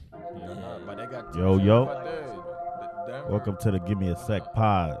Yo. Welcome to the Give Me a Sec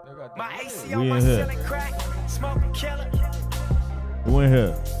pod. We in here. Who in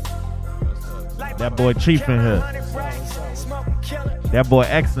here? That boy Chief in here. That boy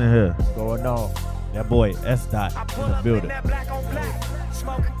X in here. Going on. That boy S. Dot in the building.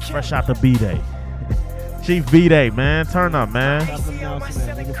 Fresh out the B-Day. Chief B-Day, man. Turn up, man.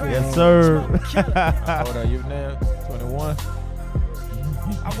 Yes, sir. How old are you now? 21?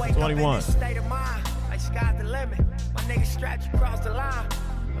 21. My nigga strapped you across the line.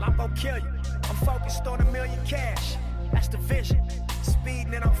 Well, I'm gonna kill you. I'm focused on $1 million cash. That's the vision.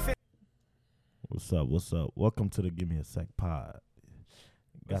 Speeding and I'm fit. What's up? Welcome to the Give Me a Sec pod.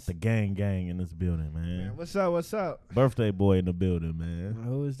 Got the gang in this building, man. What's up? Birthday boy in the building, man.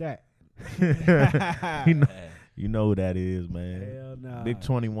 Who is that? you know who that is, man. Hell nah. Big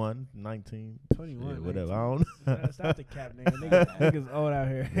 21, 19. 21, shit, whatever. 19. I don't know. Stop the cap, nigga. Niggas old out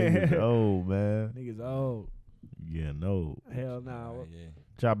here. Niggas old, man. Niggas old. Yeah, no. Hell nah. What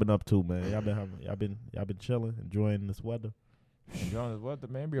y'all been up to, man? Y'all been chilling, enjoying this weather. Enjoying this weather,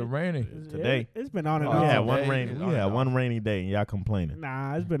 man. Be raining. Today. It's been on and We off. had day. one rainy day, and y'all complaining.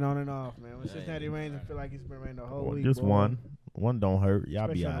 Nah, it's been on and off, man. When Cincinnati rains, I feel like it's been raining the whole week. Just boy. one. One don't hurt. Y'all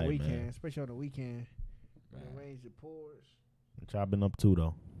Especially be on all the right, weekend. man. Especially on the weekend. When it rains, it pours. What y'all been up to,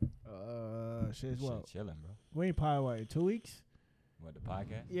 though? Shit's what? Chilling, bro. We ain't potted, what, in 2 weeks? What, the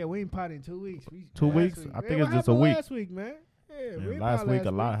podcast? Yeah, we ain't potted in 2 weeks. 2 last weeks? week. I think Man, it's what just a happened week. Last week, man. Yeah, Man, we last week, a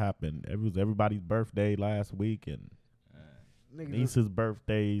last lot happened. It was everybody's birthday last week, and Niggas niece's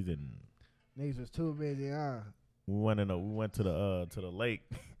birthdays, and Niggas was too busy, huh? we went to the lake.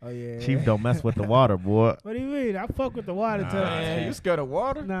 Oh, yeah. Chief don't mess with the water, boy. What do you mean? I fuck with the water till Man, you scared of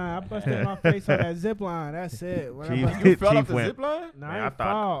water? Nah, I busted my face on that zip line. That's it. When I Chief, bust- You fell Chief off the went. zip line? Nah, Man, I ain't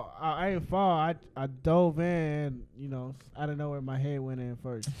fall. I ain't fall. I dove in, I don't know where my head went in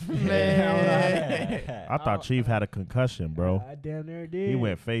first. Man. I thought Chief had a concussion, bro. I damn near did. He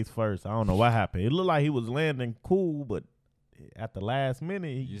went face first. I don't know what happened. It looked like he was landing cool, but at the last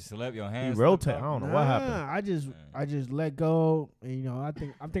minute, You slept your he hands. rotated. I slipped don't off? know what happened. I just let go, and I'm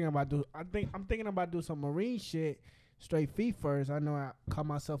thinking about do some marine shit, straight feet first. I know I caught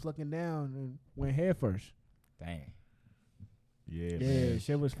myself looking down and went head first. Dang. Yeah, Yeah, man.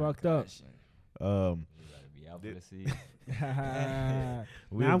 shit was fucked up. You gotta be out for Did- the season. We Nah,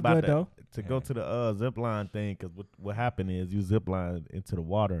 was I'm about good though. to go to the zip line thing, because what happened is you zip line into the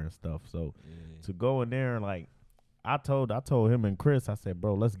water and stuff. So Yeah. to go in there and like, I told him and Chris, I said,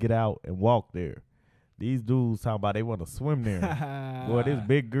 bro, let's get out and walk there. These dudes talking about they want to swim there. Boy, this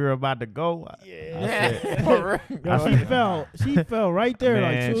big girl about to go. Yo, she fell right there.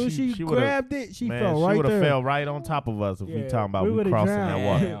 Man, like soon as she she would've- grabbed it, she Man, fell she right would have there. fell right on top of us if we Yeah, talking about we we would've crossing that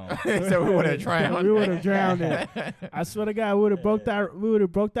drowned. water. So we would have drowned. We would have drowned it. I swear to God, we would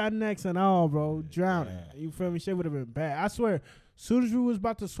have broke our necks and all, bro. Drowning. You feel me? Shit would have been bad. I swear. Soon as we was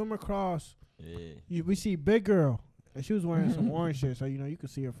about to swim across, Yeah. we see big girl, and she was wearing some orange shit, so you could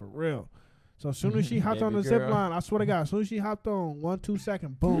see her for real. So as soon as she hopped on the Baby zip girl. line, I swear to God, as soon as she hopped on, 1 2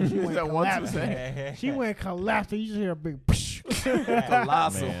 second, boom, she went That 1 2 collapsing. second. She went collapsing. You just hear a big.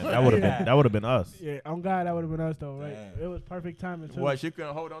 Colossal. Man, that would have been us. Yeah, on God, that would have been us though, right? Damn. It was perfect timing too. What, she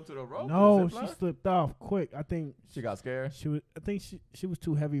couldn't hold on to the rope? No, The zip she line? slipped off quick. I think She got scared. she was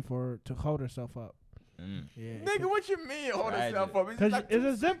too heavy for her to hold herself up. Mm. Yeah, Nigga, what you mean hold Right. herself up? because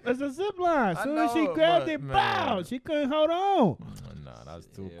it's a zip line. I Soon as she know, grabbed but, it, man. bow, she couldn't hold on. Nah, that was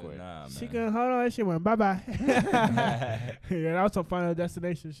too Yeah, quick. Nah, She man. couldn't hold on. That shit went bye bye. Yeah, that was some Final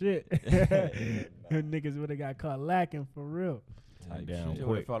Destination shit. Niggas would have got caught lacking for real. Type Down shit. She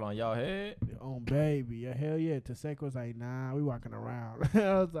would have fell on y'all head. Oh baby, yeah, hell yeah. Taseko was like, nah, we walking around.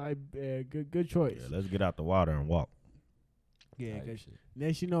 I was like, yeah, good choice. Yeah, let's get out the water and walk. Yeah, Type 'cause shit.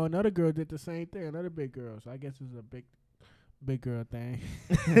 next another girl did the same thing, another big girl. So I guess it's a big girl thing.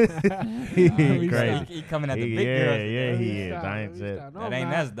 He We crazy. stop. He coming at the He- big yeah, girls. yeah, Let he me is. stop, I let ain't me said. stop. No, That I'm ain't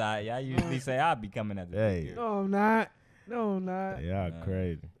not. us, die. Y'all usually say I'll be coming at the Hey. big girls. No, I'm not. No, I'm not. Yeah, Nah.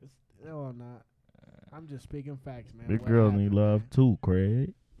 crazy. No, I'm not. I'm just speaking facts, man. Big What girls happened, need love man. too,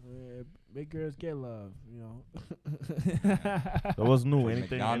 Craig. Yeah, big girls get love, So what's new? From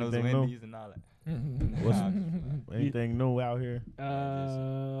Anything McDonald's, new? Wendy's, and all that. What's Nah, anything new out here?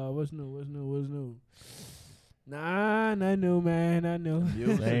 What's new? Nah, not new, man. Not new.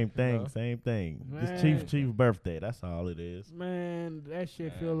 Same thing. Man. It's Chief birthday. That's all it is. Man, that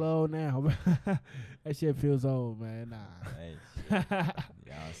shit feel old now. That shit feels old, man. Nah. Hey, shit.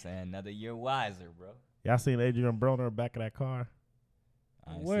 Y'all saying another year wiser, bro. Y'all seen Adrian Broner back of that car?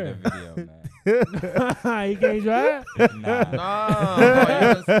 I ain't Where? see the video, man. He can't drive? Nah.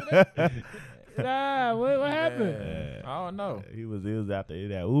 Nah. Nah, what happened? Man, I don't know. He was after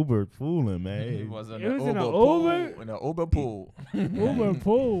that Uber fooling, man. He was in It the was in Uber a pool. Uber? In the Uber pool. Uber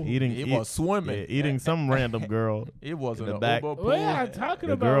pool. Eating, He was swimming. yeah, eating some random girl. It was in in the the back. Uber pool. What y'all talking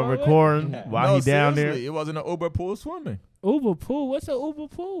The about? girl What? recording while No, he down there. seriously, it was in the Uber pool swimming. Uber pool? What's a Uber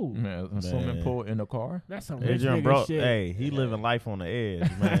pool? Man, a swimming Man. pool in the car. That's some rich Adrian nigga bro, shit. hey, he living life on the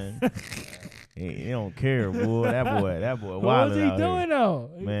edge, man. he don't care, boy. That boy What wild was he out doing here. though?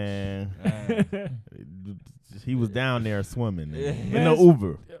 Man, he was down there swimming in Man, the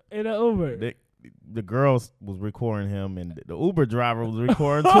Uber. In an Uber. The girls was recording him, and the Uber driver was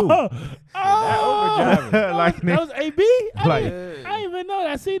recording too. Like, that was AB? like- I didn't even know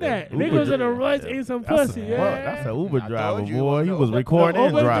that. I see that. Uber Nigga was in a driver. rush eating some That's pussy. a, Yeah. that's an Uber I driver, told you it boy. was He a was Uber- recording The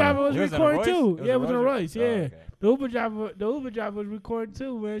and Uber driving. driver was It was in a recording Royce? too. It was Yeah, a it was in a Royce? Royce. Oh, Yeah. okay. The Uber driver was recording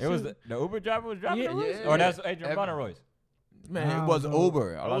too, man. It was Shit. the Uber driver was driving Yeah, the Royce? yeah. Or that's Adrian Every- Bronner Royce? Man, Nah, it was bro.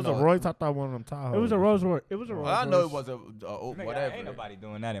 Uber. It was a Royce. I thought one of them Tahoes. It was a Rolls Royce. It was a Rolls Well, I Royce. know it was a Nigga, whatever. Ain't nobody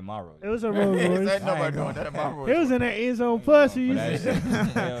doing that in my Royce. It was a Rolls Royce. Ain't nobody ain't doing that in my Royce. It was in that end zone pussy.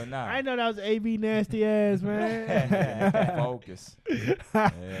 Hell nah. I know that was AB nasty ass, man. Focus. Living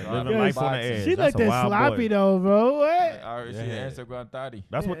Yeah, life on the boxing. edge. She That's like a that wild sloppy boy. though, bro. What? I already see Yeah. Instagram thotty.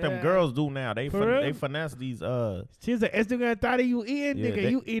 That's what them Yeah. girls do now. They For real? they finesse these She's an Instagram thotty you eating, Yeah, nigga. they-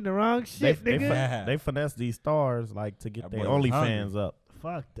 You eating the wrong they, shit, they, nigga. they finesse these stars like to get That their boy was OnlyFans up.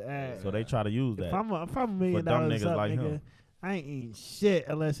 Fuck that. So they try to use If that. I'm a $1 dumb million niggas up, like nigga, him. I ain't eating shit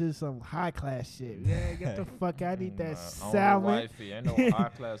unless it's some high class shit. Yeah, get the fuck out. I need that Only salmon. wifey. Ain't no high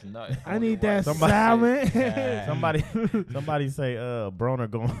class nut. I Only need that wifey. salmon. Yeah. Somebody say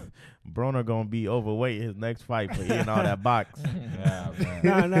Broner gonna be overweight his next fight for eating all that box. Yeah, man.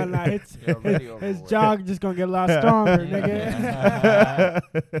 No. You're already His overweight. jog just gonna get a lot stronger, nigga.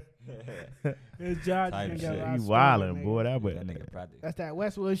 His jog just Type gonna get a shit. lot He stronger, wildin', nigga. boy. That That boy. nigga probably. That's that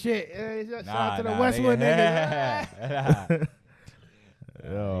Westwood shit. Shout out to the Nah, Westwood nigga. niggas.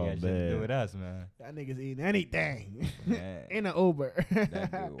 Oh, You got shit to do man. with us, man. That niggas eating anything Man, in an Uber.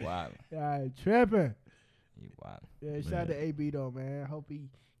 that dude wild. Yeah, tripping. He wild. Yeah, shout out to AB though, man. I hope he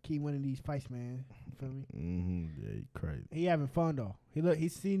keep winning these fights, man. You feel me? Yeah, he crazy. He having fun though. He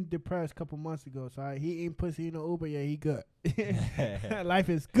seemed depressed a couple months ago, so he eating pussy in the Uber. Yeah, he good. Life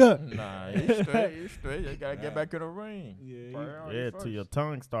is good. Nah, you straight. You straight. You gotta get back in the ring. Yeah, Priority Yeah, first. till your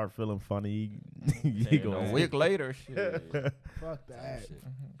tongue start feeling funny. You And gonna a week later, shit. fuck that.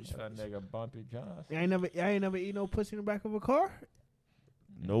 That nigga Bumpy Johnson. I ain't never eat no pussy in the back of a car.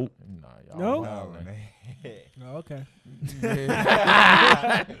 Nope. Nah, y'all No? wild, Oh, man. man. Oh, okay.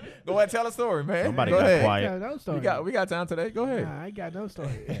 Go ahead, tell a story, man. Somebody Go got ahead. quiet. Yeah, no story. We got time today. Go ahead. Nah, I ain't got no story.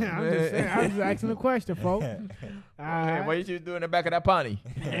 I'm just saying. I was just asking a question, folks. Hey, what you do in the back of that pony?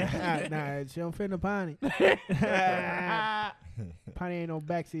 Nah, she don't fit in the pony. Pony ain't no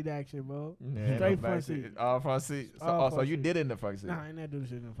backseat action, bro. Straight front seat. All front seat. So, All so front you seat. did it in the front seat. Nah, I ain't never do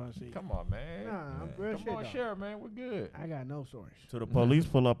shit in the front seat. Come on, man. Nah, I'm real Come shit, on, though. share, man. We're good. I got no stories. So the police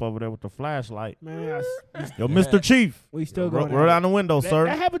pull up over there with the flashlight. Man, Yo, Mr. Chief, we still roll going down the window, that, sir.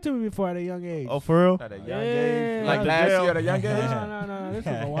 that happened to me before at a young age. Oh, for real? At a young Yeah, age. Like I was last jail. year at a young age? No. This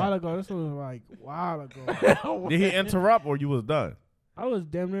was a while ago. This was like a while ago. Did he interrupt or you was done? I was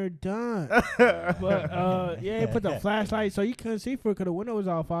damn near done. But yeah, he put the flashlight so you couldn't see for it because the window was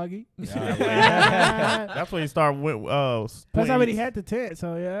all foggy. That's when you start Plus, I already had the tent,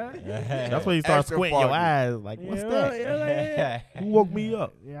 so yeah. That's when you start Extra squinting your foggy. eyes. Like, what's Yeah, that? yeah. Who woke me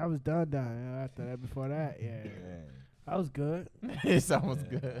up? Yeah, I was done. After that, before that, yeah. I was good. It sounds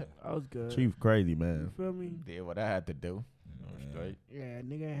good. I was good. Chief crazy, You man. feel me? Did what I had to do. Straight. Yeah,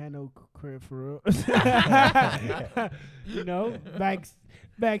 nigga ain't had no crib for real. You know, back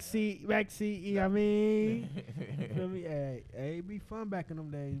seat, you know what I mean? Feel me? Hey, it be fun back in them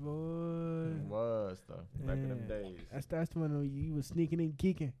days, boy. It was, though. Back in them Yeah. days. That's when you was sneaking and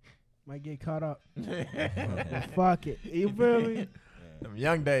geeking. Might get caught up. Fuck it. You feel me? Them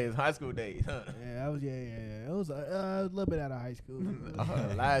young days, high school days, huh? Yeah, I was It was a little bit out of high school.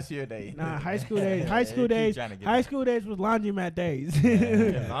 Last year days. Nah, high school days. High school days. High school days was laundromat days.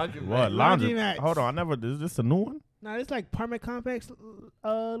 What? Laundry? Laundromats. Hold on, is this a new one? Nah, it's like apartment complex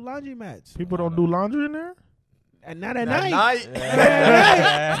laundromats. People don't do laundry in there? And not at That night. night.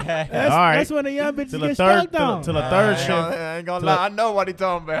 That's, All right. that's when the young bitches Till get the third, stuck on. till the third I shift. ain't gonna Till lie. I know what he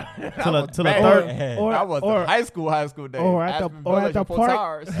talking about. Till I the was till the back. third. Or I was or, the high school days. or at the- Aspen or at Village the and Fort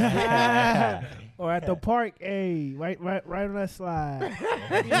park. Towers. or at the park, hey, right on that slide.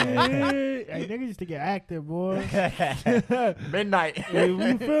 Yeah. Hey, niggas used to get active, boy. Midnight. Hey,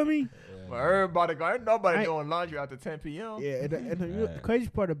 you feel me? Well, everybody go. Ain't nobody I- doing laundry after 10 p.m. Yeah, and the crazy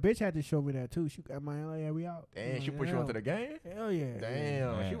part, the bitch had to show me that too. She got my like, yeah, we out. Damn, she put you onto the game. Hell yeah.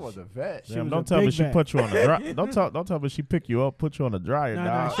 Damn, she was a vet. She Damn, was don't a tell me big she bag. put you on the dry. Don't tell me she pick you up, put you on the dryer, Nah,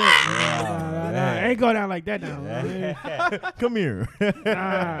 nah, dog. shit. Nah, ain't go down like that now. Come here. I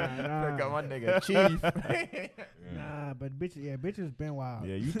Nah, got my nigga Chief. nah, but bitches been wild.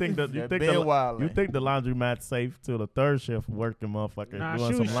 Yeah, you think that Yeah, been wildin'. you think the laundromat safe till the third shift working motherfucker Nah,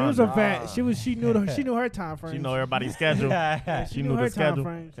 doing she some was laundry. a vet. She knew her time frame. She know everybody's schedule. She knew her the schedule.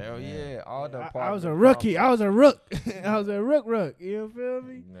 time frames. Hell yeah, all the I was a apartment rookie. I was a rook. I was a rook. You feel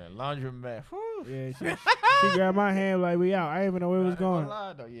me? Yeah, laundromat. Whew. Yeah, she grabbed my hand like we out. I didn't even know where it was I ain't gonna going.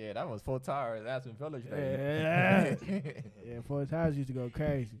 lie, though. Yeah, that was 4 Towers, Aspen Village. Yeah, yeah. Fort Towers used to go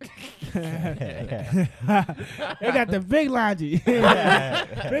crazy. They got the big laundry,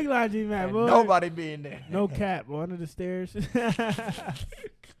 big laundry, man. Ain't Boy. nobody be in there. No cap, boy, under the stairs.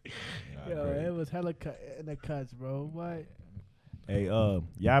 Yo, it was hella in the cuts, bro. What? Hey, y'all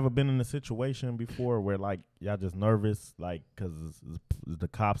ever been in a situation before where like y'all just nervous, like, cause the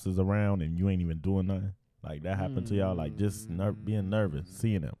cops is around and you ain't even doing nothing? Like that happened to y'all, like just being nervous,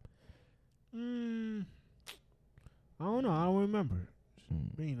 seeing them. I don't know. I don't remember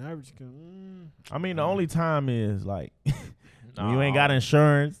Mm. being nervous. I mean, the only time is like when you ain't Nah. got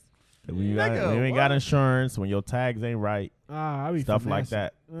insurance. When you, Nigga, when you ain't got what? insurance, when your tags ain't right, I be stuff like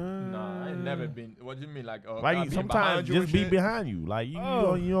finessing. that. Nah, I ain't never been. What do you mean, like? I Like be sometimes behind you and just be shit? behind you. Like you,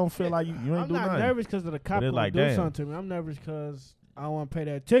 Oh. you don't feel like you ain't I'm do not nothing. nervous because of the cop it's gonna like, do damn. something to me. I'm nervous because I don't want to pay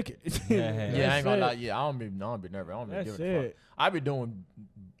that ticket. Yeah, Yeah, I ain't That's gonna it. lie. Yeah, I don't be nervous. I don't be That's giving a fuck. it. I be doing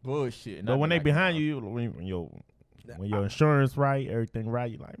bullshit. and But I when be they like, behind nah. you, when your insurance right, everything right,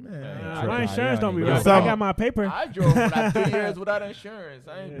 you like, man. Yeah. I ain't Nah, tripping. my insurance don't be Yeah, right. some- I got my paper. I drove for like 3 years without insurance.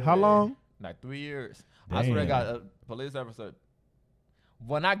 I ain't How long? Like 3 years. That's when I Damn. got a police officer.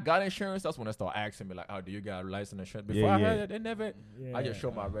 When I got insurance, that's when they start asking me like, "Oh, do you got a license insurance?" Before Yeah, I yeah. had it, they never. I just Yeah.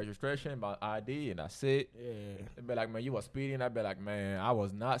 show my registration, my ID, and that's it. Yeah. They be like, "Man, you was speeding." I be like, "Man, I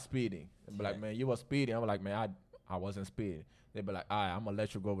was not speeding." They be like, "Man, you was speeding." I'm like, "Man, I wasn't speeding." They be like, "All right, I'm gonna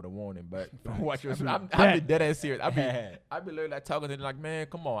let you go over the warning, but watch your." I be dead ass serious. I be literally like talking to them like, "Man,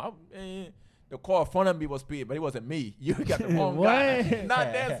 come on." The car in front of me was speeding, but it wasn't me. You got the wrong guy. What?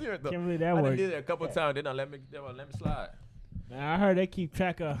 Not that serious though. Can't believe that I done worked. did it a couple times. They don't let me slide. Now, I heard they keep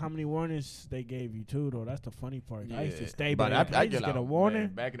track of how many warnings they gave you too, though. That's the funny part. I used to stay, but I just get a warning.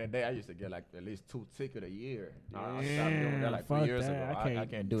 Man, back in the day, I used to get like at least 2 tickets a year. I stopped doing Yeah, that like fuck 3 years that. ago. I I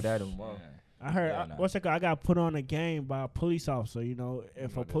can't do that anymore. I heard Yeah, nah. what's it called? I got put on a game by a police officer. You know,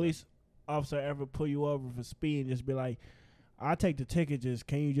 if a What is police officer ever pull you over for speeding, just be like, "I'll take the ticket. Just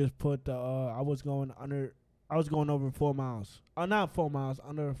can you just put the I was going over 4 miles. Not 4 miles.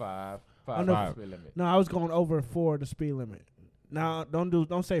 Under. Five Under- speed limit. No, I was going over 4 the speed limit. Now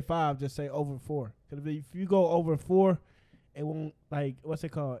don't say 5. Just say over 4. Because if you go over 4, it won't what's it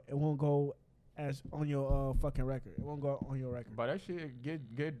called? It won't go as on your fucking record. It won't go on your record. But that shit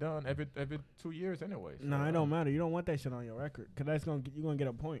get done every 2 years anyway. So No, it don't matter. You don't want that shit on your record because that's you're gonna get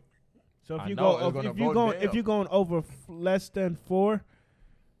a point. So if I you know, go it's gonna if you go going down. if you're going over less than 4,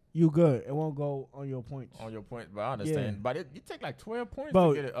 you good. It won't go on your points. On your point, but I understand. Yeah. but you take like 12 points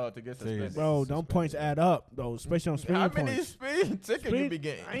Bro, to get suspended. Bro, don't points add up though, especially on speeding How many points. speeding tickets you Speed- be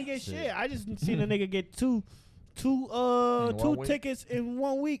getting? I ain't get shit. I just seen a nigga get two In 1 week? tickets in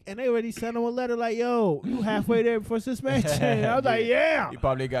 1 week, and they already sent him a letter like, "Yo, you halfway there for suspension." I was like, "Yeah, You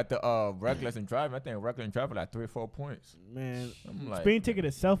probably got the reckless and driving. I think reckless and driving like 3 or 4 points. man." I'm like, Speeding ticket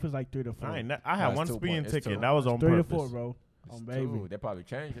itself is like 3 to 4. I had it's one 2 speeding points. It's ticket. 2. That was on 3 to purpose. 4, bro. On baby. Dude, they probably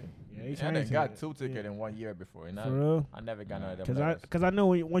changed it. Yeah, they I changed done got it. 2 tickets Yeah. in 1 year before. And For real? I never got none of them. Cause I know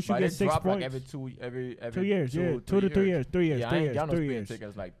once you But get it 6 dropped points, like every 2 years, yeah, 2 to 3 years, 3 years, Yeah, I 3 ain't years, got no 3 speeding years.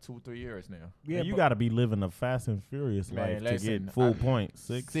 tickets like 2-3 years now. Yeah, And you but- got to be living a fast and furious Man, life to listen, get full I- points.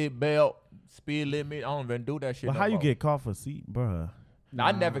 6. Seat belt, speed limit. I don't even do that shit. But no how you more. get caught for seat, bruh? Nah,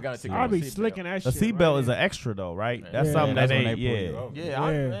 I never got a ticket. I'll for be seatbelt. slicking that A shit. seatbelt right is there. an extra though, right? Yeah. That's Yeah. something That's that when ain't. they pull you Yeah, over. Yeah,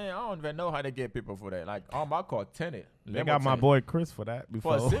 Yeah. man, I don't even know how they get people for that. Like, all my car tinted. they Limo got my tinted. boy Chris for that For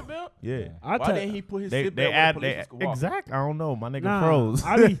before. a seatbelt. Yeah, I Why tell didn't he put his they seatbelt they where add the they police could walk? exact. I don't know. My nigga Nah, froze.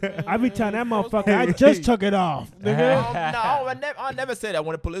 I be telling that motherfucker, I just took it off, nigga. I never said that.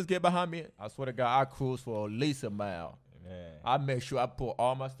 When the police get behind me, I swear to God, I cruise for at least a mile. I make sure I put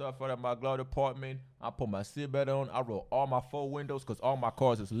all my stuff out of my glove department. I put my seatbelt on. I roll all my 4 windows because all my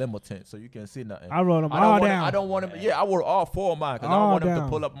cars is limo tint, so you can't see nothing. I roll them I don't all want down. I don't want them. Yeah, I roll all 4 of mine because I All don't want them down. to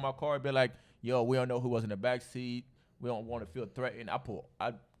pull up in my car and be like, "Yo, we don't know who was in the back seat. We don't want to feel threatened."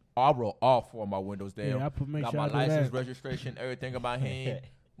 I roll all 4 of my windows down. Yeah, I make Got sure my I do license, that. registration, everything in my hand.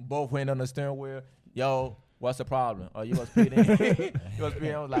 Both hand on the steering wheel. Yo, What's the problem? Oh, you was speeding. You was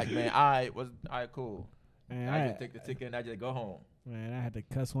speeding. I was like, man, all right, cool. Man, I just take the ticket and I just go home. Man, I had to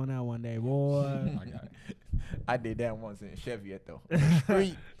cuss one out one day, boy. I did that once in Cheviot though. On the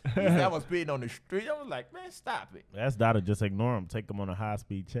street. I was speeding on the street. I was like, man, stop it. That's to just ignore him, take him on a high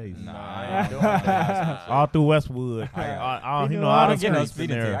speed chase. Nah, I ain't doing that. All through Westwood. I got- all You you know, know, I all I the don't get no streets in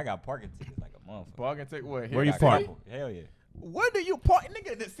speeding ticket. I there. got parking tickets like a motherfucker. Parking ticket where? Where you I park? got- Hell yeah. Where do you park?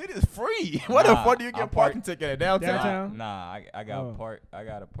 Nigga, the city is free. Where the Nah, fuck do you I get a park- parking ticket at downtown? Downtown? Nah, I got Oh. I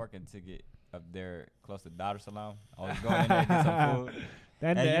got a parking ticket up there close to Dar es Salaam. I was going in there to get some food.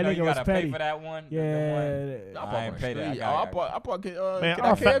 That And you know nigga you was gotta pay petty. for that one. the one. Yeah. I ain't paid it. I I got- park at Man, can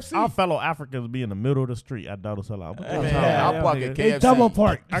I KFC. our fellow Africans be in the middle of the street at Dar es Salaam. What the Man, hell, I'll park nigga? at They KFC. double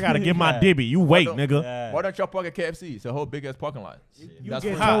park. I gotta get my Yeah. dibby. You wait, don't- nigga. Yeah. Why don't y'all park at KFC? It's a whole big ass parking lot. You That's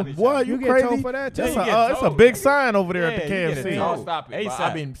get free. How, told, boy, you you get crazy? told for that too. That's you get it's a told. big sign over there Yeah, at the you get it KFC. told. Don't stop it. bro. ASAP.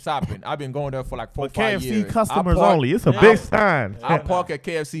 I've been stopping. I've been going there for like 4 or For 5 KFC years. customers I park- only. It's a I- big sign. I park at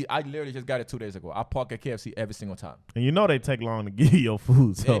KFC. I literally just got it 2 days ago. I park at KFC every single time. And you know they take long to give you your food.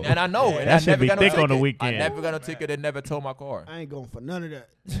 So And I know. And that I should never be got thick no on the ticket. weekend. I never got no ticket. They never towed my car. I ain't going for none of that.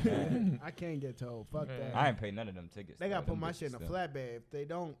 I can't get told. Fuck that. I ain't paid none of them tickets. They gotta though. put my Them shit in a bitches still. flatbed. If they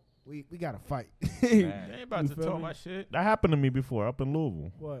don't, we gotta fight. Man. They ain't about You to feel tow me? my shit. That happened to me before up in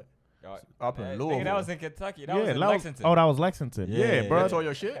Louisville. What? Up in Nigga, Louisville. that was in Kentucky. That was in that Lexington. oh, that was Lexington. Yeah, Yeah, yeah. bro. They tore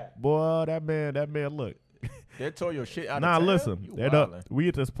your shit. Boy, that man, look. They tore your shit out Nah, of town. listen. You That wildin'. we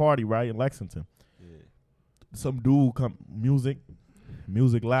at this party right in Lexington. Yeah. Some dude come music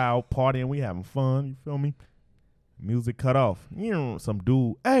loud, partying. We having fun. You feel me? Music cut off. You know, some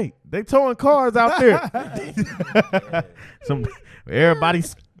dude. Hey, they towing cars out there. Some everybody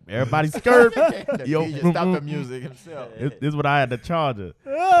skirt. The Yo, DJ stopped the music himself. This is what I had to charge it.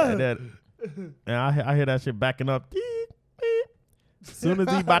 And I hear that shit backing up. Beep, beep. As soon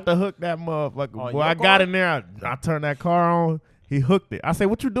as he about to hook that motherfucker, On boy, your I car? got in there. I turned that car on. He hooked it. I said,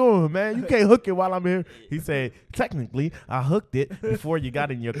 "What you doing, man? You can't hook it while I'm here." He said, "Technically, I hooked it before you got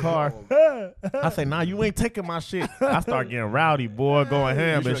in your car." I said, "Nah, you ain't taking my shit." I start getting rowdy, boy, going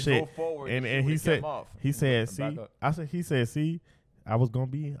ham You and should shit. go forward. And You he would've said, came off. he said, And back "See," up. he said, "See, I was gonna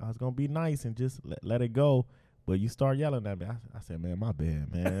be nice and just let it go." But you start yelling at me. I said, "Man, my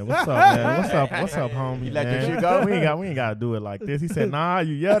bad, man. What's up, man? What's up, homie? You let man? your shit go? We ain't gotta do it like this." He said, "Nah,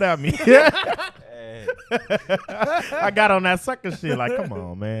 you yelled at me." Hey. I got on that sucker shit. Like, come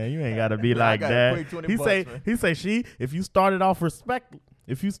on, man. You ain't gotta be Man, I like got a that. quick 20 He bucks, say, man. if you started off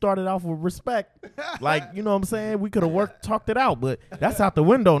with respect, like, you know what I'm saying, we could have talked it out, but that's out the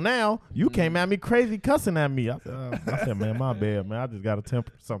window now. You came at me crazy, cussing at me. I said, man, my bad, man. I just got a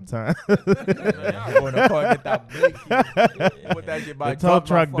temper sometimes. Man, I go in the car and get that blinky. Put that shit by The tow top of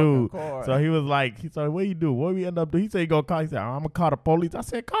my truck fucking dude. car. So he was like, what you do? What we end up doing? He said he gonna call. He said, I'm gonna call the police. I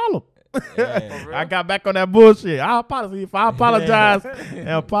said, call him. Yeah. real? I got back on that bullshit. I apologize. If I apologize and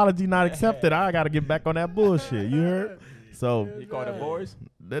apology not accepted, I gotta get back on that bullshit. You heard? So You call the boys?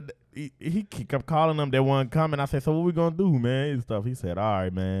 he kept calling them. They weren't coming. I said, so what we gonna do, man? And stuff. He said, all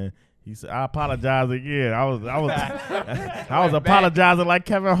right, man. He said, I apologize again. I was apologizing like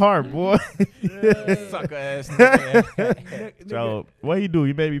Kevin Hart, boy. Sucker ass nigga. So what he do?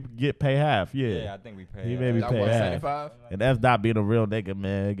 He made me pay half. Yeah, Yeah. I think we paid. He made me That pay was half. 75? And that's not being a real nigga,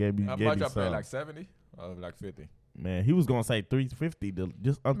 man. Gave me How much I paid? some. Like 70? Or like 50? Man, he was gonna say $350 to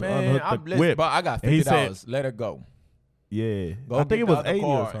just Man, unhook I'm the blessed, whip. but I got And he $50. Let it go. Yeah, Go I think get it the was other 80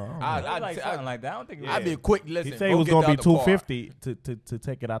 or car. something. I- It was like something like that. I don't think. I be quick. Listen, He said it go was get gonna the be other car. $250 to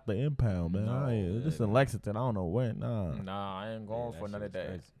take it out the impound, man. No, This in Lexington. I don't know where. Nah. Nah, I ain't going for that none shit of that. was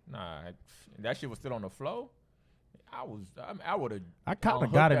crazy. Nah, that shit was still on the floor. I would have. I kind of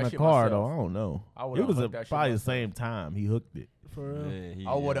unhooked got in that the shit car myself. though. I don't know. I would've It was unhooked that shit probably the myself. same time he hooked it. For real.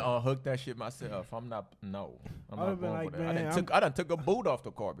 I would have unhooked that shit myself. I'm not. No, I'm I would've not been going like, for that. man, I done took a boot off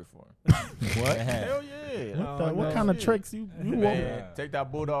the car before. What? Hell yeah. What no kind of shit. tricks you want? Man, take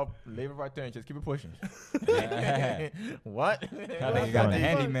that boot off, leave it right there, and just keep it pushing. What? I think you got the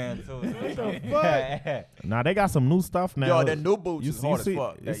handyman too. What the fuck? Nah, they got some new stuff now. Yo, the new boots you is hard see, as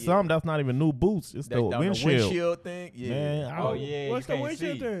fuck. it's some that's not even new boots. It's the windshield. Thing. Yeah. Man, Oh yeah, What's you the can't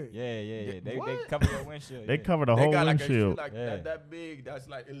windshield see. thing? Yeah. They What? cover your windshield. They yeah. cover the They whole got like a shoe windshield. like Yeah. that big. That's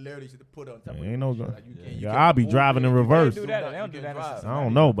like it literally should put on top of Ain't the no windshield. go- Like, you Yeah. can't- you Yeah, can't I'll be move driving it. in You reverse. can't They don't nothing. do You that can in drive. Cincinnati. I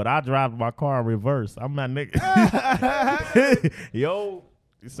don't know, but I drive my car in reverse. I'm that nigga. Yo,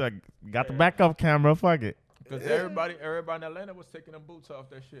 it's like, got the backup camera. Fuck it. Cause everybody in Atlanta was taking them boots off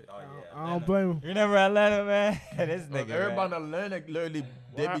that shit. Oh, yeah. I don't blame him. You remember Atlanta, man? This nigga. Everybody man. in Atlanta literally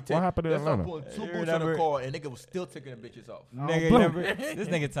they be What taking. happened in They started Atlanta? putting 2 You boots in the remember- car, and nigga was still taking the bitches off. Nigga, you blame remember, this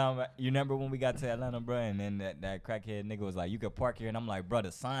nigga talking about, you remember when we got to Atlanta, bro, and then that crackhead nigga was like, you could park here, and I'm like, bro,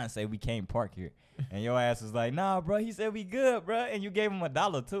 the sign say we can't park here. And your ass was like, nah, bro, he said we good, bro, and you gave him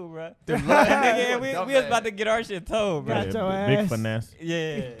 $1 too, bro. Nigga, we was about to get our shit told, bro. Got your big ass. finesse.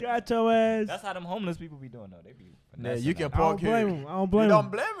 Yeah. Got your ass. That's how them homeless people be doing, though. They be Yeah, you can I park don't blame here. him. I don't You blame don't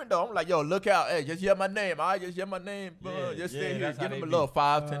him. blame him though. I'm like, yo, look out. Hey, just yell my name. I just yell my name. Bro. Yeah, Just yeah, stay here. that's how Give him they a be. little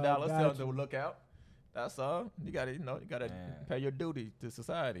 $5, $10. Tell gotcha. them to look out. That's all. You gotta, Man. pay your duty to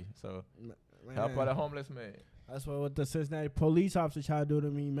society. So Man, help out a homeless man. That's what the Cincinnati police officer tried to do to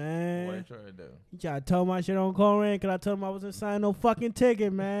me, What man. they trying to do? He tried to tell my shit on Coran because I told him I wasn't signing no fucking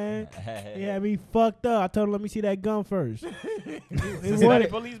ticket, man. He had me fucked up. I told him, let me see that gun first. He Cincinnati wanted-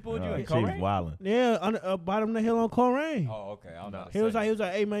 police pulled you in, She was Correct? wildin'. Yeah, on bottom of the hill on Coran. Oh, okay. I don't know. He was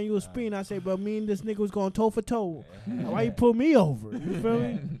like, hey man, you was speeding. I said, but me and this nigga was going toe for toe. Why you pull me over? You feel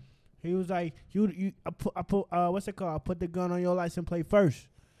me? He was like, I put what's it called? I put the gun on your license plate first.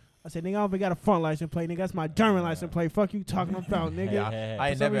 I said, nigga, I don't even got a front license plate, nigga. That's my German license plate. Fuck you talking about, nigga. Yeah, I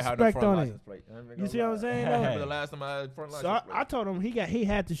ain't Put some never had no respect front on license it. plate. I ain't You gonna see what I'm lie. saying? I though? remember the last time I had front So license plate. I told him he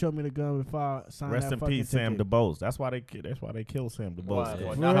had to show me the gun before I signed Rest that in fucking peace, Sam ticket. DeBose. That's why they killed Sam Why? DeBose. For Yeah.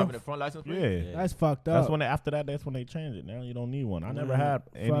 not For having a front license plate? Yeah. That's fucked up. That's when that's when they changed it. Now you don't need one. I never Yeah. had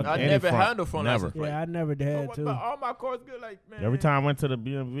any. Fuck. I any never front. had no front Never. license plate. Yeah, I never had But to. all my cars good, like man. Every time I went to the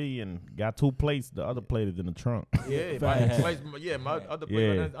BMV and got 2 plates, the other plate is in the trunk. Yeah, Facts. my other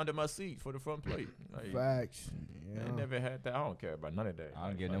plate Yeah. under my seat for the front plate. Like, Facts. I Yeah. never had that. I don't care about none of that. I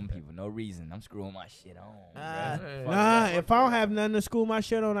don't give them people no reason. I'm screwing my shit on. Man, fuck Nah, that. if I don't have nothing to screw my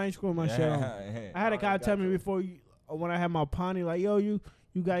shit on, I ain't screwing my shit on. Yeah. I had a guy I tell me got you. before when I had my Pawnee, like, yo, you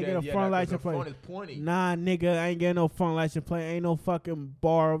gotta get a Yeah, front that- 'cause license the front plate. is pointy. Nah, nigga, I ain't getting no front license plate. Ain't no fucking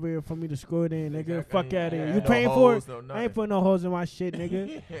bar over here for me to screw it in, nigga. Exactly. Fuck out of here. Yeah, You no paying for it? holes, no I ain't nothing. putting no holes in my shit,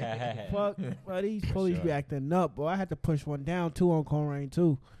 nigga. Yeah. Fuck, bro, these police be sure. acting up, boy. I had to push one down too on Corain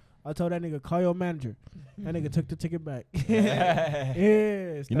too. I told that nigga, call your manager. That nigga took the ticket back.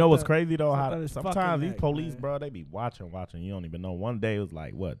 Yeah. You know what's crazy though? stop How that is fucking sometimes these neck, police, man. bro, they be watching. You don't even know. One day it was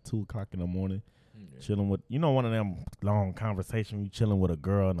like what 2:00 in the morning, Yeah. chilling with one of them long conversation. You chilling with a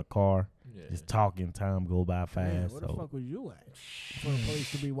girl in the car, Yeah. just talking. Time go by Man, fast. where the So fuck was you at? For the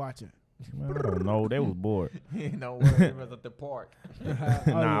police to be watching. man, I don't know. They was bored. No worry, it was at the park.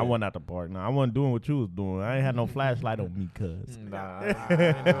 Nah, I wasn't at the park. Nah, I wasn't doing what you was doing. I ain't had no flashlight on me, cuz. Nah, I ain't doing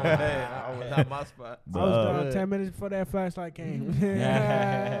that. I was not my spot. I was Uh, gone 10 minutes before that flashlight came.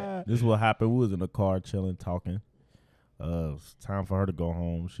 This is what happened. We was in the car chilling, talking. It's time for her to go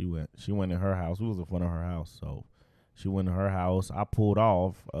home. She went in her house. We was in front of her house, so she went in her house. I pulled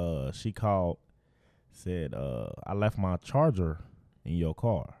off. She called, said, I left my charger in your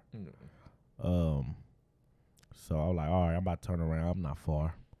car. So I was like, all right, I'm about to turn around. I'm not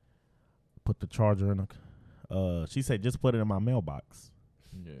far. Put the charger in the. She said, just put it in my mailbox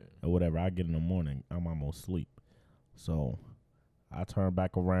Yeah. or whatever. I get in the morning. I'm almost asleep. So I turned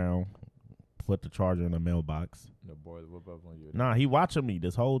back around, put the charger in the mailbox. The boys whip up on you. Nah, he watching me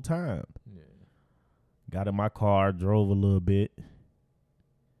this whole time. Yeah. Got in my car, drove a little bit.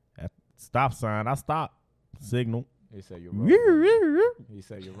 At stop sign, I stopped. Signal. He said you roll. He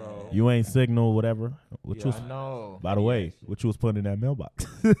said you roll. You ain't signal, whatever. What yeah, you was, I know. by the way, what you was putting in that mailbox?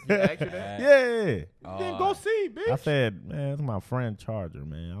 You asked you that? Yeah. You didn't go see, bitch. I said, man, it's my friend charger,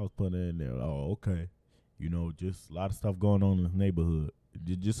 man. I was putting it in there. Oh, okay. Just a lot of stuff going on in the neighborhood.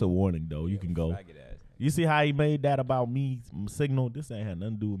 Just a warning, though. You can go. You see how he made that about me signal? This ain't had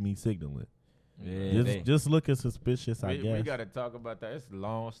nothing to do with me signaling. Yeah, Just looking suspicious, I We guess. got to talk about that. It's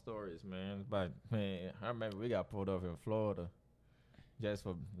long stories, man. But man, I remember we got pulled over in Florida just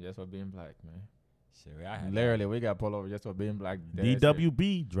for being black, man. Shit, I had Literally, we got pulled over just for being black. Dead serious.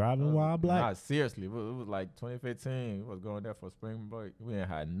 DWB, driving while black. Nah, seriously, it was like 2015. We was going there for spring break. We ain't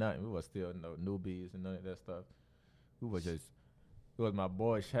had nothing. We was still no newbies and none of that stuff. We was just. It was my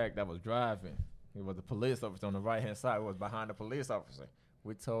boy Shaq that was driving. He was the police officer on the right hand side. We was behind the police officer.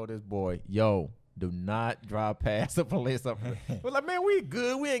 We told this boy, "Yo, do not drive past the police officer." We're like, "Man, we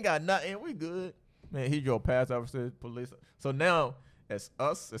good. We ain't got nothing. We good." Man, he drove past officer, police. So now it's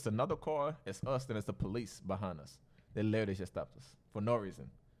us. It's another car. It's us. Then it's the police behind us. They literally just stopped us for no reason.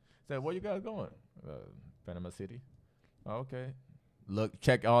 Said, "Where you guys going?" Panama City. Oh, okay. Look,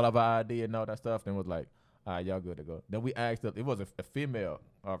 check all of our ID and all that stuff. Then was like, "All right, y'all good to go." Then we asked. It was a female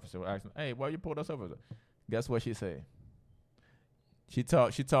officer. We asked, "Hey, why you pulled us over?" Guess what she said? She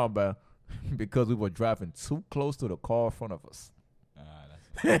talking about because we were driving too close to the car in front of us. That's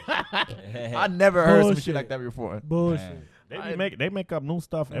I never heard some shit Bullshit. like that before. Bullshit. They make up new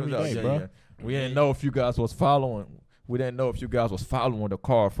stuff every day, Yeah, bro. yeah. We didn't know if you guys was following. We didn't know if you guys was following the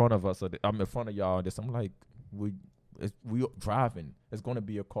car in front of us. Or I'm in front of y'all. And this, I'm like, we driving. It's gonna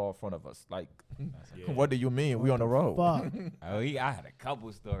be a car in front of us. Like, what do you mean? We on the road. Fuck. Oh, I had a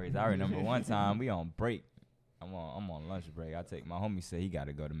couple stories. I remember one time we on break. I'm on lunch break. My homie said he got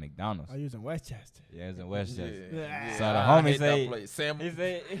to go to McDonald's. I use in Westchester. Yeah, it's in Westchester. Yeah. So the I homie hate that say, place. Sam, he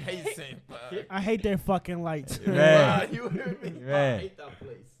said, hate Sam. I hate their fucking lights. Man. You hear me? I Man. hate that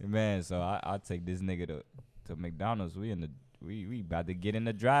place. man, so I take this nigga to McDonald's. We about to get in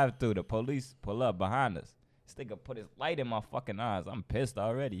the drive-thru. The police pull up behind us. This nigga put his light in my fucking eyes. I'm pissed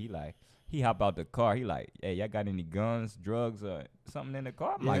already. He hop out the car. He like, hey, y'all got any guns, drugs, or something in the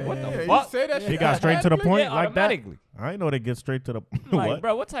car? I'm like, what the Yeah, fuck? You say that He shit got straight to the point Yeah, like that. automatically. I ain't know they get straight to the I'm like, what?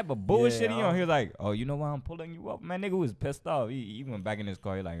 bro, what type of bullshit Yeah, he on? He was like, oh, you know why I'm pulling you up? Man, nigga was pissed off. He went back in his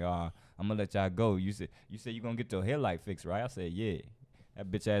car. He like, I'm gonna let y'all go. You said you gonna get your headlight fixed, right? I said, yeah. That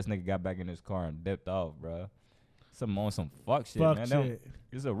bitch ass nigga got back in his car and dipped off, bro. On some fuck shit, Fuck man. shit.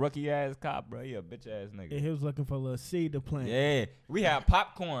 He's a rookie ass cop, bro. He a bitch ass Yeah, nigga. he was looking for a little seed to plant. Yeah, we had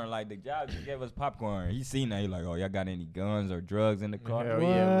popcorn. Like the job just gave us popcorn. He seen that. He like, oh, y'all got any guns or drugs in the car? Hell What?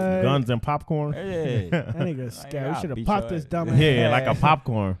 yeah. Guns and popcorn. Yeah. That nigga scared. We I'll should have beat popped your this ass. dumb Yeah, ass. like a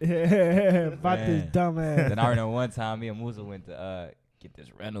popcorn. Pop this Man. dumb ass. Then I remember one time me and Musa went to get this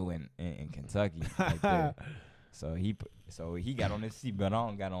rental in Kentucky. Like that. So he got on his seatbelt. I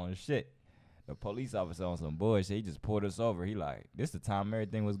don't got on his shit. The police officer on some bullshit. He just pulled us over. He like, this the time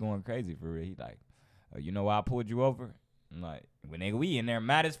everything was going crazy for real. He like, you know why I pulled you over? I'm like, when nigga, we in there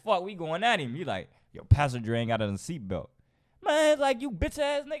mad as fuck. We going at him. He like, your passenger ain't got on a seatbelt. Man, it's like, you bitch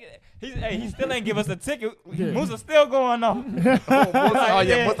ass nigga. He still ain't give us a ticket. Musa still going off. Oh,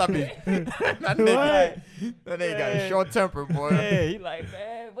 yeah, what's up? What? That nigga got a short temper, boy. Yeah, he like,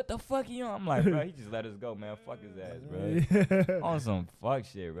 man, what the fuck he on? I'm like, bro, he just let us go, man. Fuck his ass, bro. On some fuck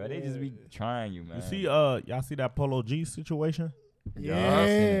shit, bro. They just be trying you, man. You see, y'all see that Polo G situation? Yeah.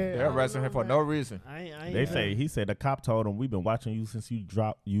 They're arresting him for no reason. He said the cop told him, we've been watching you since you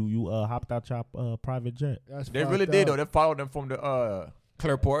dropped you hopped out your private jet. They really did, though. They followed them from the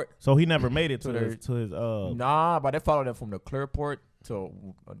Clearport. So he never made it to To his Nah, but they followed them from the Clearport to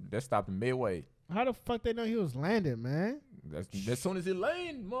they stopped in Midway. How the fuck they know he was landing, man? As soon as he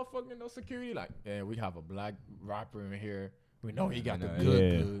landed, motherfucking no security. Like, yeah, we have a black rapper in here. We know he got the Yeah.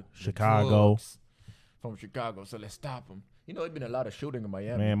 good Chicago. drugs from Chicago. So let's stop him. You know, there's been a lot of shooting in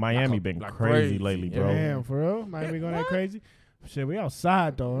Miami. Man, Miami Like been like crazy lately, bro. Damn, for real? Might be going that crazy? Shit, we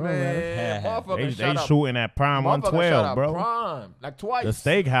outside, though. Don't matter. Man, motherfucker They shot up. shooting at Prime Motherfucker shot 112, up bro. Prime, like twice. The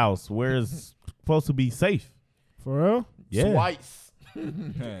steakhouse where it's supposed to be safe. For real? Yeah. Twice.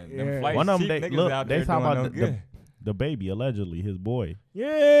 Them Yeah. flight One of cheap them, niggas out they there talking doing about no the good. the baby, allegedly, his boy.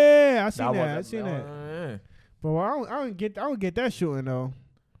 Yeah, I seen That that. I wasn't- seen that. yeah. But I don't get that shooting though.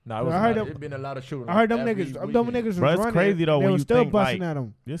 Nah, I heard them- it's been a lot of shooting. I heard them every niggas. Them weekend. niggas was Bro, it's running. crazy, though, They when was you still think, busting like, at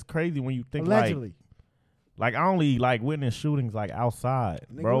them. It's crazy when you think Allegedly. like I only like witness shootings like outside,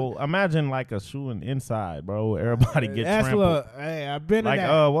 Nigga, bro. Imagine like a shooting inside, bro. Everybody get That's trampled. what. Hey, I've been Like in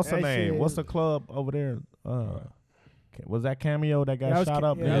that. what's the That name? shit- What's the club over there? Was that Cameo that got That was shot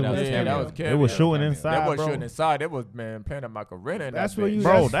Ca- up? yeah, It that was- was Yeah, that Cameo. was It Cameo. was shooting That inside, was bro. shooting inside. It was, man, Panda Macarena in That's that where bitch. you-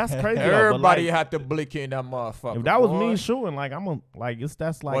 Bro, that's crazy. though, but, Everybody like, had to blick in that motherfucker. if that was boy. me shooting, like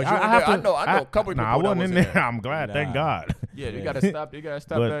that's like Was you I in have there? to. I know a couple Nah, I people that wasn't was in in there. there. I'm glad, thank Nah. God. Yeah, you Yeah. gotta stop. You gotta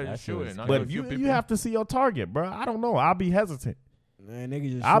stop But- that That shit shooting. was I know a But few you people- have to see your target, bro. I don't know. I'll be hesitant. Man,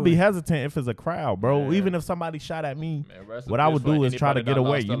 niggas just I'll be shooting. hesitant if it's a crowd, bro. Yeah. Even if somebody shot at me, Man, rest in What I peace would for do is try to anybody get that away,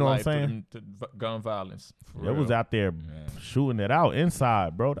 lost you their know what I'm life to saying? gun violence. For it was real. out there shooting it out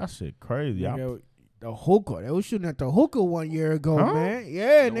inside, bro. That shit crazy. Nigga, the hookah. They was shooting at the hookah 1 year ago, Huh? man.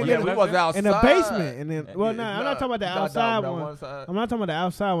 Yeah, Yeah, nigga. we was outside in the basement. And then, well, nah, I'm not talking about the That outside one. side. I'm not talking about the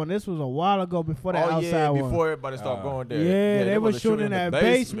outside one. This was a while ago before the Oh outside yeah, one. before everybody started going there. Yeah, they was shooting in that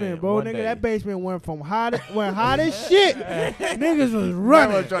basement, bro. Nigga, that basement went from hot as shit. Niggas was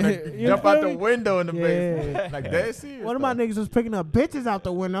running. was trying to You jump feel out the me? window in the Yeah. basement. Like that serious. One of my though. niggas was picking up bitches out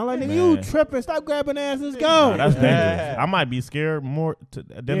the window. I'm like, nigga, you Man. tripping. Stop grabbing ass. Let's go. Nah, that's dangerous. Yeah. I might be scared more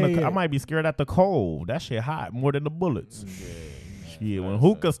than Yeah. I might be scared at the cold. That shit hot more than the bullets. Shit, when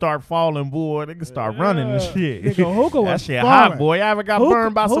hookah start falling, boy, niggas start running and shit. Nigga, hookah that was shit falling. hot, boy. I ever got Hookah-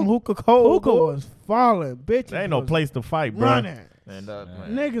 burned by some hookah cold. Hookah boy? was falling. Bitches There ain't no was place to fight, bro. running. And man.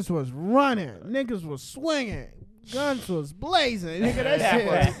 Niggas was running. Niggas was swinging. Guns was blazing. Nigga,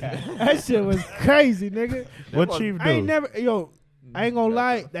 that shit was crazy, nigga. What was- Chief I ain't do? never, yo, I ain't gonna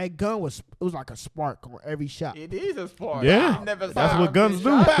lie, that gun was like a spark on every shot. It is a spark. Yeah. I never That's saw what him guns get do.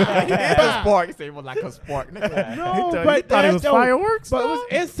 shot. It is a spark. He said it was like a spark. Nigga. No, He but thought it was fireworks. But it though? was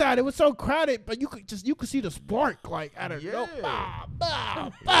inside. It was so crowded, but you could see the spark like out of Yeah. no. Bow,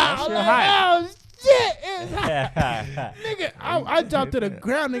 bow, That bow. shit Like, hot. oh shit! It's hot. Nigga, I dropped to the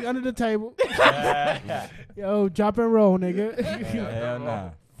ground, nigga, under the table. Yo, drop and roll, nigga. Hell nah.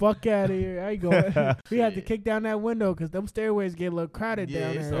 Fuck out of here. I ain't going. We had to kick down that window because them stairways get a little crowded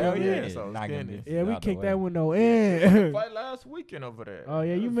down Yeah, there. so, Hell yeah, yeah. so Knocking skinny. this Yeah, we out the kicked way. that window in. Fight last weekend over there. Oh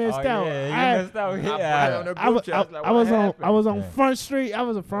yeah, you missed Oh, out. yeah, you missed out. I put it on Yeah. the I was, group chat, like, I what was on happened? Yeah. Front Street. I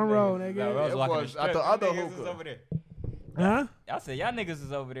was a front row, Nah, nigga. I was It walking was the at the strip. other Them niggas hookah. is over there. Huh? I said y'all niggas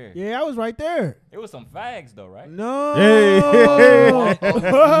is over there. Yeah, I was right there. It was some fags though, right? No.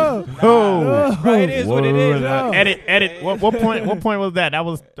 Oh. Right, it is what it is. No. Edit. What point was that? That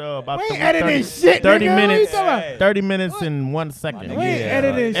was about We ain't 30 editing shit, 30 nigga. What you minutes. talking about? Hey. 30 minutes and 1 second. nigga, We ain't Yeah.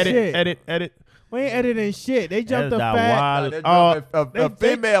 editing shit. Edit. We ain't editing shit. They jumped That's a that fat. wild. A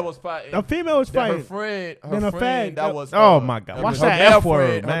they- female was fighting. A female was That her fighting. friend, Then a friend fag. that was. Oh my God! her Watch male that F friend-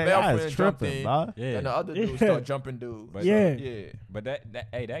 word, her man. male That is friend jumped tripping, in, bro. Yeah. And the other dude Yeah. started jumping dudes. But- Yeah. Yeah. But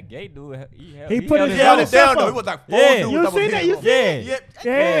that gay dude, He put held his He held Yeah, it down up. though. It was like four Yeah. dudes. You that was seen that? hitting You him. seen it?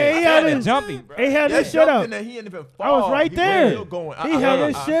 Yeah. Yeah, he I held got his, jumpy, bro. he held Yeah, his shit up. And he didn't even fall. I was right He there. still going. He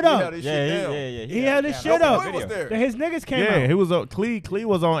held his shit up. held his shit down. He held his shit No, up. Boy was there. Then his niggas came Yeah, out. he was on Clee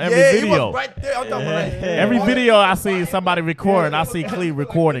was on every Yeah, he video. was right there. I'm talking about like, Every boy, video I see somebody recording, I see Clee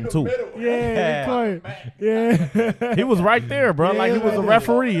recording too. Yeah, recording. Yeah. He was right there, bro. Yeah, Like he was a right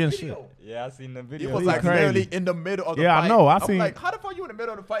referee and shit. Yeah, I seen the He video. was He like crazy. literally in the middle of the Yeah, I fight. know. I I'm seen- like, how the fuck you in the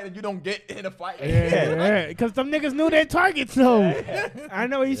middle of the fight and you don't get in the fight? Yeah, because some niggas knew their targets though. I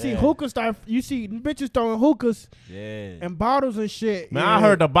know you see Yeah. hookahs you see bitches throwing hookahs Yeah. and bottles and shit. Man, yeah. I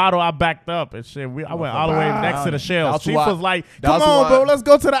heard the bottle. I backed up and shit. I went all the way Wow. next to the shelves. That's Chief why- was like, that's "Come on, why- bro, let's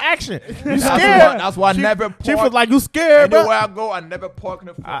go to the action." You That's scared? why I Chief, never Chief was park. like, "You scared, bro?" Anywhere I go, I never park in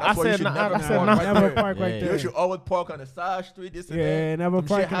the front. I That's why you said should nah, never I said park nah. right Never there. park right Yeah. there. You should always park on the side street. This and Yeah, that. never Some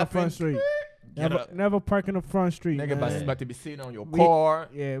park shit in the front happens. street. Get Never, up. never park in the front street. Nigga man. about to be sitting on your We- car.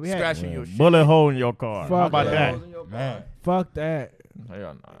 Yeah, we had scratching your shit. Bullet hole in your car. How Fuck about yeah. that? Man. Fuck that. Hell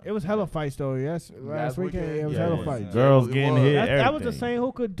nah. It was hella fights though. Yes, last weekend it was yeah, hella yeah. fights. Girls It getting was. hit. That was the everything. same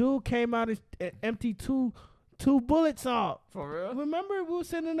hookah dude came out and emptied two bullets off. For real? Remember we was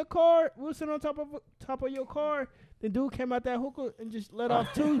sitting in the car, we was sitting on top of your car. The dude came out that hookah and just let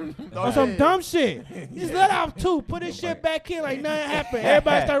off two on some dumb shit. He just let off two, put his shit back in like nothing happened.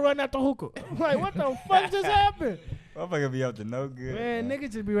 Everybody started running out the hookah. I'm like, what the fuck just happened? Motherfucker be up to no good. Man,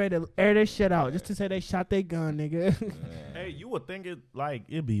 niggas just be ready to air their shit out just to say they shot their gun, nigga. Hey, you would think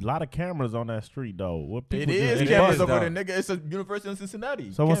it'd be a lot of cameras on that street though. What It people is just cameras bust, over though. there, nigga. It's a university in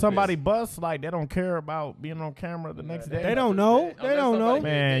Cincinnati. So when Campus. somebody busts, like they don't care about being on camera the next day. They don't know. They don't know.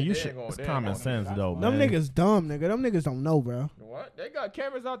 Man, you They should. ain't gonna- It's they ain't common gonna- sense though, Them man. niggas dumb, nigga. Them niggas don't know, bro. What? They got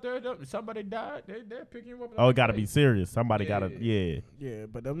cameras out there. Somebody died. They're picking you up. Oh, it gotta be serious. Somebody Yeah. gotta. Yeah. Yeah,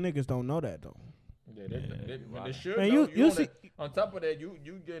 but them niggas don't know that though. Yeah, they should. Man, know. you on see- the- on top of that, you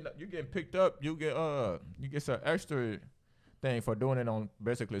getting picked up. You get some extra thing for doing it on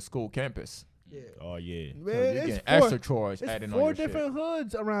basically school campus. Yeah. Oh yeah. Man, So you it's getting four, extra charge it's adding on four your shit. different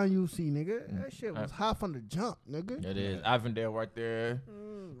hoods around UC, nigga. That shit was hot from the jump, nigga. It is Avondale right there.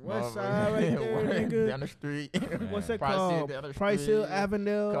 West side right there, nigga. Down the street. What's that Price Hill called? down the Price Hill, street.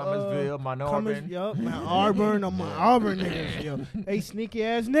 Avondale, Cumminsville, Mount Auburn. Yup, Mount Auburn, my Auburn niggas, yo. They sneaky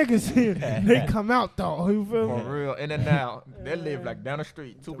ass niggas here. They come out though, you feel For me? real, in and out. They live like down the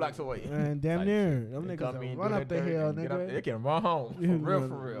street, 2 blocks away. Man, damn Like, near. Them They niggas come will in, run do up the their dirt, hill, and get up- They nigga. can run home. For real,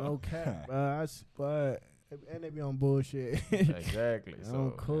 for real. No cap. But and they be on bullshit. Exactly. Oh,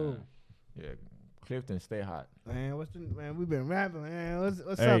 So cool. Yeah, Clifton, stay hot. Man, we been rapping, man.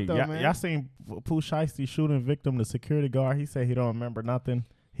 What's Hey, up though, man? y'all seen Pooh Shiesty shooting victim, the security guard? He said he don't remember nothing.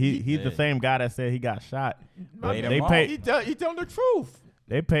 He's the Yeah. same guy that said he got shot. Laid They him pay. off. He telling the truth.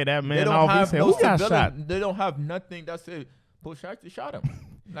 They pay that They man don't off. He have said, no "Who got civilian- shot?" They don't have nothing that said Bush actually shot him.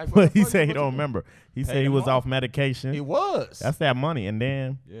 Like, what But the he fuck said you he don't supposed to remember. He said Paid he him was off. off medication. do? He was. That's that money. And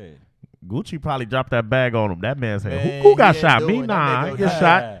then Yeah. Gucci probably dropped that bag on him. That man said, Man, "Who got he ain't shot? do Me? it. That Nah, I nigga ain't get was-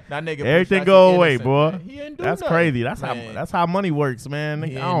 shot." That nigga Everything Bush go actually away, innocent, boy. man. He ain't do That's nothing. crazy. Man, That's how money works, man.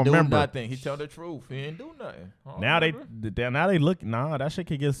 He I don't ain't do remember. nothing. He tell the truth. He ain't do nothing. I don't Now remember. they look. Nah, that shit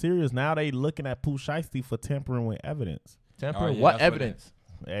could get serious. Now they looking at Pooh Shiesty for tampering with evidence. Tampering. Oh, yeah, What that's what it evidence?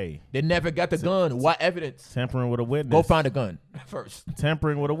 Hey, They never got the gun. What evidence? tampering with a witness. Go find a gun first.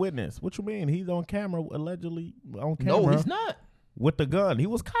 Tampering with a witness. What you mean? He's on camera, allegedly on camera. No, he's not. With the gun. He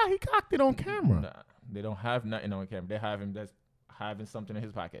cocked it on camera. Nah, they don't have nothing on camera. They have him that's having something in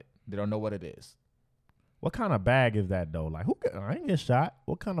his pocket. They don't know what it is. What kind of bag is that though? Like, I ain't get shot.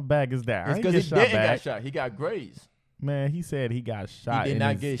 What kind of bag is that? I It's ain't because get he shot didn't bag. get shot. He got grazed. Man, he said he got shot. He did in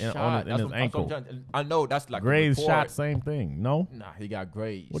not his, get in, shot. on his, in That's his what- that's what ankle. I'm trying- I know that's like Graves a report. shot, same thing. No. Nah, he got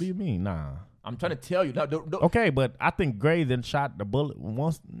grazed. What do you mean? Nah. I'm trying to tell you. No, Okay, but I think Graves and shot the bullet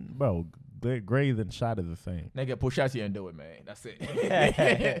once, bro. Graves and shot is the same. Nigga, Pusha didn't do it, man. That's it.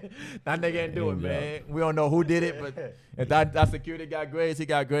 That nigga didn't do it, man. We don't know who did it, but if that security got grazed, he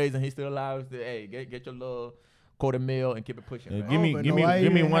got grazed, and he still alive. Hey, get your little $250,000 and keep it pushing. Man. Give me, I give don't me, know why give you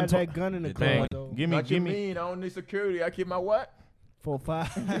me even one. had that gun in the car, Dang, though. give me, What you give me. mean? I don't need security. I keep my what?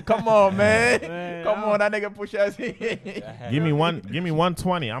 4-5. Come on, man. Man, Come on, that nigga Pusha. Give me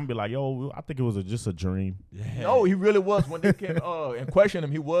 120. I'm gonna be like, yo, I think it was just a dream. No, he really was. When they came and questioned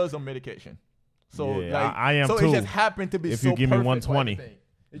him, he was on medication. So Yeah, like, I am so too. it just happened to be If so you give me perfect for 120. everything.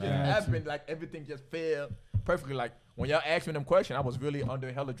 It just Gotcha. happened like everything just fell perfectly. Like when y'all asked me them questions, I was really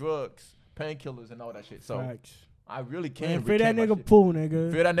under hella drugs, painkillers, and all that shit. So Facts. I really Man, can't. free that recant my nigga shit. pool,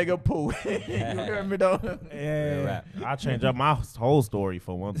 nigga. Free that nigga poo. You hear me though? Yeah. I change up my whole story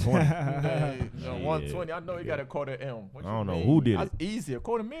for 120. Hey, Shit. 120. I know he got a $250,000. What I you don't know mean? who did That's easy.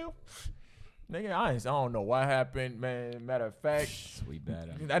 $250,000. Nigga, I don't know what happened, man. Matter of fact, Sweet bad.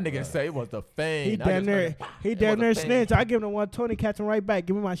 that nigga say it was the fame. He I damn just near, heard, he it damn was a near thing. snitch. I give him the 120, catch him right back.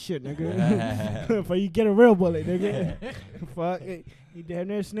 Give me my shit, nigga. Before you get a real bullet, nigga. Fuck it. He damn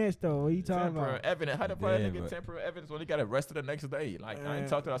near snitch though. What you talking Temporary about? evidence. How the fuck Yeah, nigga but- temporary evidence when he got arrested the next day? Like I ain't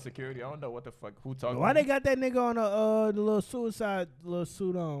talked to our security. I don't know what the fuck who talked. Why to they him. got that nigga on the little suicide little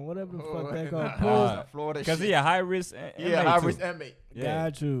suit on? Whatever the fuck that Nah, called. nah, Florida Because shit. he a high risk. Yeah, high risk inmate.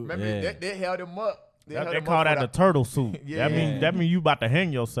 Got you. Remember Yeah. they held him up. They held him call up that for the turtle suit. Yeah. That mean you about to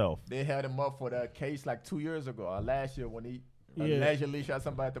hang yourself. They held him up for the case like 2 years ago or last year when he Yeah. allegedly shot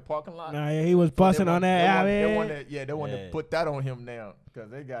somebody at the parking lot. Nah, yeah, he was So busting they on that. They man. want to Yeah. put that on him now because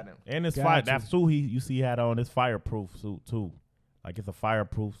they got him. And his Got fire, you. that suit you see he had on his fireproof suit too. Like it's a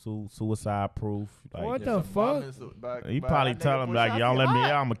fireproof suit, suicide proof. Like What Yeah, the some fuck? bombing suit, but- he but probably that nigga tell him Pusha like, y'all let me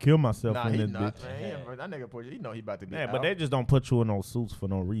hot. out, I'ma kill myself Nah, in he this not, bitch. man. That nigga Pusha, he know he about to get Yeah, out. but they just don't put you in those suits for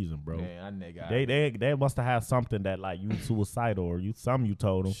no reason, bro. Man, that nigga. They must have had something that like you suicidal or you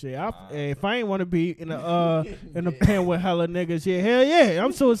told them. Shit, if I ain't want to be in the pen with hella niggas, yeah, hell yeah,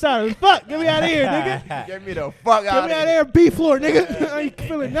 I'm suicidal as fuck. Get me out of here, nigga. Get me the fuck Get out me out of of here. here, B floor, nigga. I ain't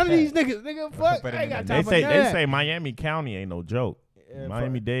feeling none of these niggas, nigga. Fuck, Put I him ain't got in time the- for none of that. Say Miami County ain't no joke. Yeah,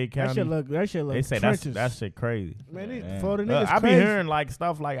 Miami-Dade That County. shit look. They say trenches. that shit crazy. Man, these Man. Florida niggas I be crazy. hearing like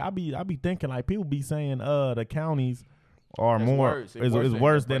stuff like I be thinking like people be saying the counties are It's more worse. It's is worse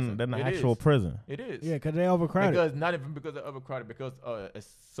worse than than, the the prison. It actual is. prison. It is. Yeah, cause they overcrowded. Because not even because of overcrowded, because it's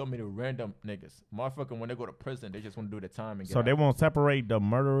so many random niggas. Motherfucker, when they go to prison, they just want to do the time and get So out. they won't separate the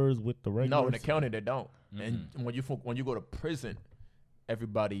murderers with the regulars. No, in the county they don't. And when you go to prison,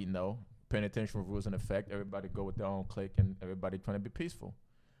 everybody penitentiary rules in effect. Everybody go with their own clique, and everybody trying to be peaceful.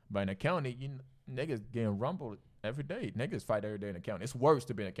 But in the county, niggas getting rumbled every day. Niggas fight every day in the county. It's worse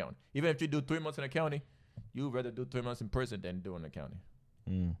to be in the county. Even if you do 3 months in the county, you'd rather do 3 months in prison than do in the county.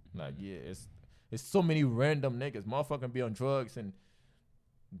 Mm. Like, yeah, it's so many random niggas. Motherfucking be on drugs and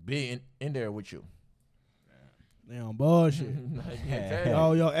be in there with you. They on bullshit. Like, yeah,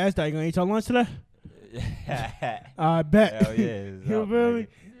 Oh, yo, Esther, you gonna eat your lunch today? I bet. Hell yeah. it's You up, feel me? nigga.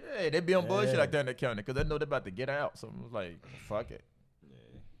 Yeah, they be on bullshit Yeah. like that in the county because they know they're about to get out. So I'm like, fuck it.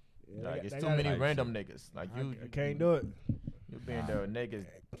 Like, it's too many type random niggas. Like, I can't do it. You being there with niggas.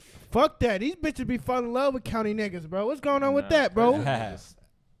 Fuck that. These bitches be falling in love with county niggas, bro. What's going on with Nah, that, bro? prison niggas.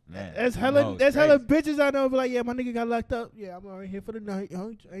 Man, That's no, hella, it's that's hella crazy. bitches I know. Be like, yeah, my nigga got locked up. Yeah, I'm already here for the night.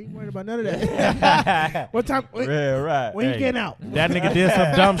 I ain't worried about none of that. What time? Yeah, right. When you Hey. getting out? That nigga did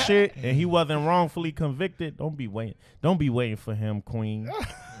some dumb shit and he wasn't wrongfully convicted. Don't be waiting for him, Queen.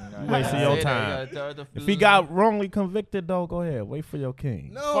 Wasting your time. If he got wrongly convicted, though, go ahead. Wait for your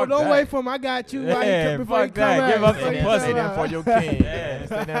king. No, Fuck don't that. wait for him. I got you. Why Yeah, you come before you fuck come that. out? Give up Fuck some you pussy. talking Stay there about? for your king.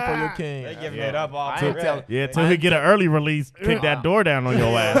 Stay there for your king. They giving Yeah. it up all I too ain't tell- Yeah, till he get an early release, kick that door down on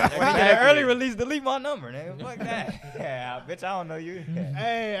your ass. When he get an early release, delete my number, nigga. Fuck that. Yeah, bitch, I don't know you.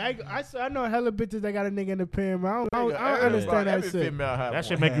 Hey, I know hella bitches that got a nigga in the pen, man. I don't Every understand that every shit. female have That one.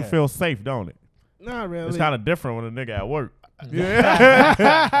 shit make you feel safe, don't it? Not really. It's kind of different when a nigga at work.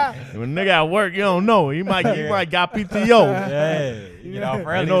 Yeah. When a nigga at work, you don't know. He might got PTO. Yeah, you get off Ain't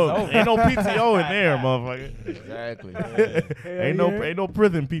early. no, it's over. ain't no PTO in there, motherfucker. Exactly. Ain't no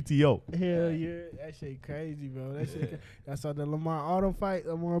prison PTO. Hell yeah, that shit crazy, bro. That shit. That's all the Lamar Auto fight.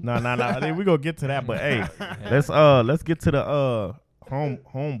 Lamar. Nah. We gonna get to that, but hey, let's get to the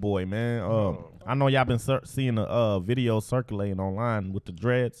homeboy, man. I know y'all been seeing a video circulating online with the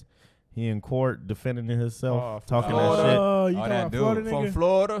dreads. He in court defending himself, Oh, from talking Florida. that Oh, you Oh, talking that about dude Florida From nigga?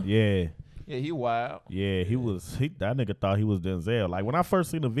 Florida. shit. Yeah. Yeah, he wild. Yeah, that nigga thought he was Denzel. Like when I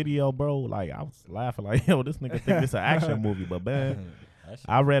first seen the video, bro, like I was laughing like, yo, this nigga think this an action movie, but man,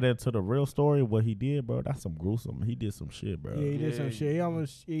 I read into the real story of what he did, bro. That's some gruesome. He did some shit, bro. Yeah, he did some shit.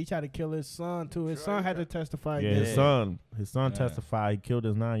 He tried to kill his son too. His son had to testify. Yeah, his son testified. He killed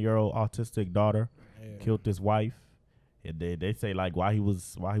his 9-year-old autistic daughter, killed his wife. And they say like while he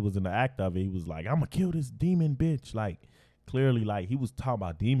was in the act of it, he was like, I'm gonna kill this demon bitch. Like clearly, like he was talking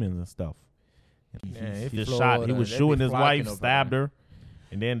about demons and stuff. And he just shot. He was shooting his wife, stabbed her,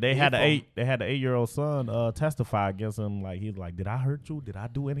 and then they had the 8-year-old son testify against him. Like he's like, did I hurt you? Did I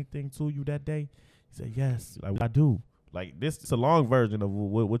do anything to you that day? He said yes. Like I do. Like this is a long version of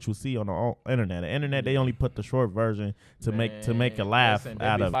what you see on the internet. The internet they only put the short version to make a laugh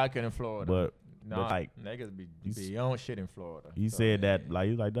out of it. In Florida. But like niggas be on shit in Florida. He said that like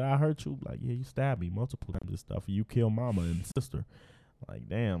he was like, did I hurt you? Like yeah, you stabbed me multiple times and stuff. You killed mama and sister. Like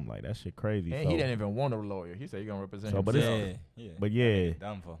damn, like that shit crazy. And he didn't even want a lawyer. He said he gonna represent himself.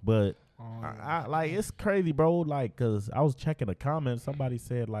 But I like it's crazy, bro. Like, cause I was checking the comments. Somebody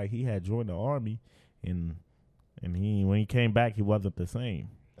said like he had joined the army, and he when he came back he wasn't the same.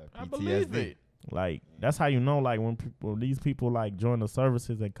 I believe it. Like that's how you know. Like when these people like join the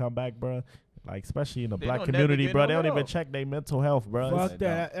services and come back, bro. Like especially in the black community, bro, they don't even check their mental health, bro. Fuck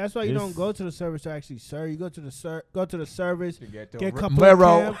that. That's why you don't go to the service to actually serve. You go to the service, get a couple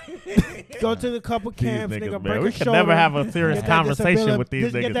camps, go to the couple camps, nigga. Break we a can shoulder, never have a serious conversation with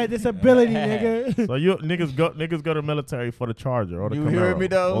these niggas. Get that disability, nigga. So you niggas go to the military for the Charger or the Camaro. You hear me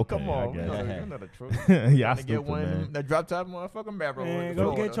though? Okay, come on, you know the truth. Yeah, I get one man. the drop top motherfucking barrel. Man,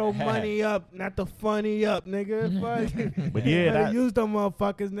 go get your money up, not the funny up, nigga. Fuck. But yeah, use them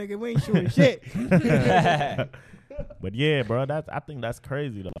motherfuckers, nigga. We ain't shooting shit. But yeah, bro, I think that's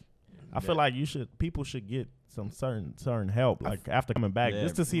crazy though. I feel like people should get some certain help, like after coming back,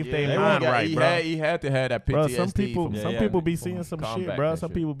 just to see if they mind right, bro. He had to have that PTSD. Bro, some people be seeing some shit, bro.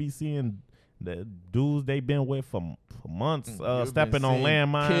 Some people be seeing the dudes they been with for months, stepping on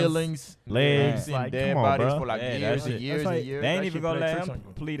landmines, killings, legs, like dead come on, bodies bro. for like years and years and years. They ain't even gonna let him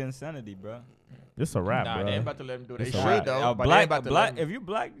plead insanity, bro. It's a rap, bro. They ain't about to let him do that It's a shit rap. though. If you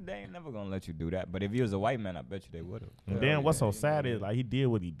black, they ain't never gonna let you do that. But if you was a white man, I bet you they would have. And then what's so sad is like he did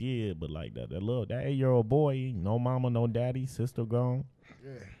what he did, but like that 8-year-old boy, no mama, no daddy, sister gone.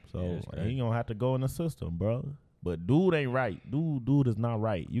 Yeah. So he gonna have to go in the system, bro. But dude ain't right. Dude is not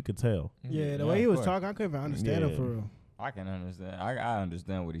right. You could tell. Yeah, the way he was talking, I couldn't even understand him for real. I can understand. I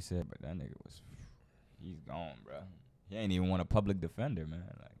understand what he said, but that nigga he's gone, bro. He ain't even want a public defender, man.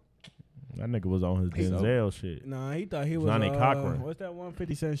 Like. That nigga was on his Denzel shit. Nah, he thought he was Johnny Cochran. What's that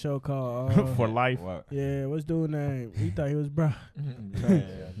 150 Cent show called? For Life. Yeah, what's dude's name? He thought he was bro.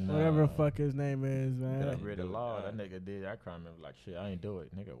 Whatever the fuck his name is, man. I read the law. That nigga did. I can't remember like shit. I ain't do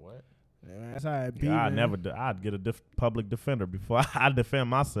it, nigga. What? Yeah, man, that's how it be. I'd get a public defender before I defend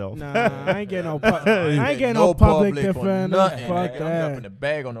myself. Nah, I ain't getting no public defender. Fuck that. I'm dropping the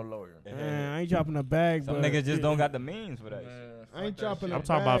bag on no lawyer. Man, I ain't dropping a bag. Some niggas just don't got the means for that. I ain't dropping. I'm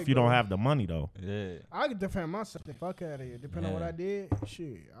talking about if you don't have the money though. Yeah, I can defend myself. The fuck out of here. Depending on what I did,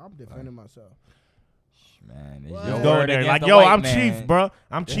 shit, I'm defending myself. Man, just go in there like, yo, I'm chief, bro.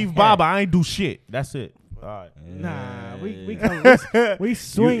 I'm Chief Baba. I ain't do shit. That's it. All right. Nah, we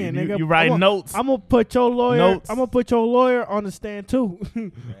swinging, nigga. You write notes. I'm gonna put your lawyer on the stand too.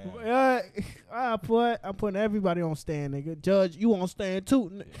 I'm putting everybody on stand, nigga. Judge, you on stand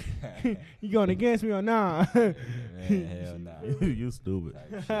too. You going against me or nah? Hell nah. You stupid.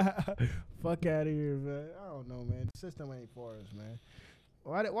 Fuck out of here, man. I don't know, man. The system ain't for us, man.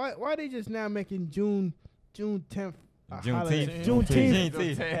 Why they just now making June 10th? Juneteenth,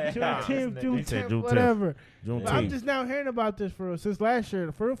 whatever. I'm just now hearing about this since last year.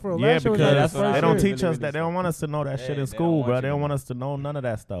 For yeah, because they don't teach us that. They don't want us to know that shit in school, bro. They don't want us to know none of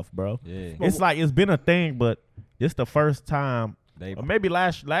that stuff, bro. Yeah. It's like it's been a thing, but it's the first time. Or maybe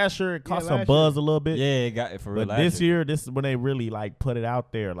last year it caught some buzz a little bit. Yeah, it got it for real. But this year, this is when they really like put it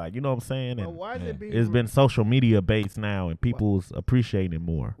out there, like you know what I'm saying. And why is it being it's been social media based now, and people's appreciating it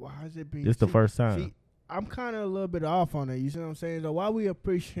more. Why is it being? It's the first time. I'm kind of a little bit off on it. You see what I'm saying? So why we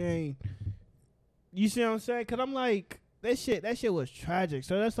appreciate? You see what I'm saying? Cause I'm like that shit was tragic.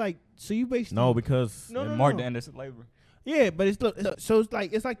 So that's like you basically because it marked the end of slavery. Yeah, but it's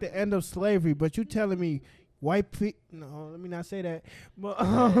like the end of slavery. But you telling me white people? No, let me not say that. But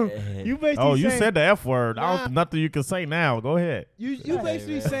you basically you said the F word. Nah, nothing you can say now. Go ahead. You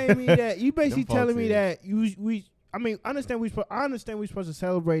basically saying me that you basically telling me that I understand we supposed to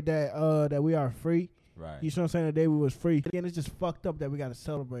celebrate that we are free. Right. You see what I'm saying? The day we was free. And it's just fucked up that we got to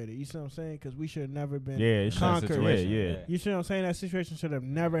celebrate it. You see what I'm saying? Because we should have never been Yeah, it's conquered. situation. Yeah. You see what I'm saying? That situation should have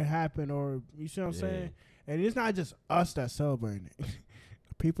never happened. Or you see what I'm saying? And it's not just us that's celebrating it.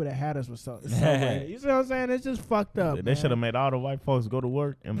 People that had us was celebrating it. You see what I'm saying? It's just fucked up. They should have made all the white folks go to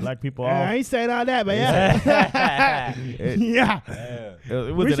work and black people off. I ain't saying all that, but yeah. Yeah.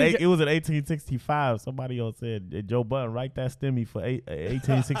 It was in 1865. Somebody else said Joe Budden write that stimmy for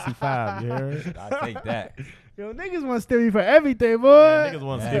 1865. You heard? I take that. Yo, niggas want to stimmy for everything, boy. Man, niggas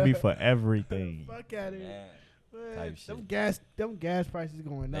want stimmy for everything. Fuck out of here. Man, Man, type them gas prices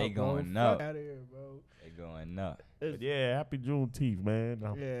going up. They going bro. up. Fuck out of here, bro. They going up. But yeah, happy Juneteenth, man.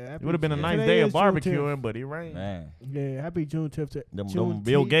 Yeah, It would have been a Juneteenth. nice Today day of is Juneteenth. barbecuing, but it rained. Man. Yeah, happy Juneteenth to Them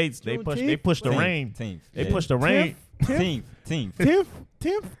Bill Gates, they pushed the rain. They pushed the rain. Tenth.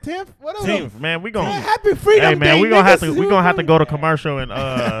 10th. What else? 10th, man. We gonna happy Freedom Hey man, Day, we gonna have niggas. to go to commercial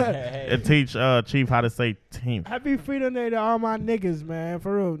and teach Chief how to say 10th. Happy Freedom Day to all my niggas, man.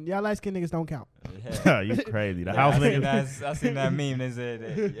 For real, y'all light skinned niggas don't count. You crazy. The house niggas. I seen that meme. They said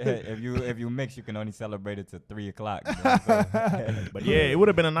that, if you mix, you can only celebrate it till 3 o'clock. You know what I'm saying? But yeah, it would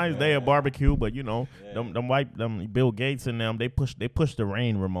have been a nice day of barbecue. But you know, them Bill Gates and them, they pushed the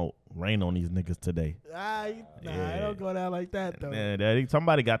rain on these niggas today. It don't go down like that though. Yeah,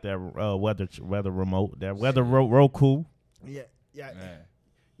 somebody got that weather remote, that weather Roku. Yeah. Man.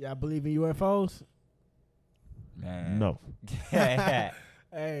 Y'all believe in UFOs? Man. No,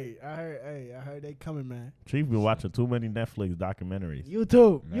 Hey, I heard they coming, man. Chief been watching too many Netflix documentaries.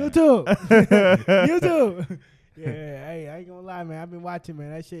 YouTube. Man. YouTube. Yeah, hey, I ain't gonna lie, man. I've been watching,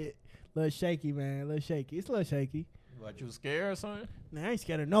 man. That shit a little shaky, man. A little shaky. It's a little shaky. What, you scared or something? Man, I ain't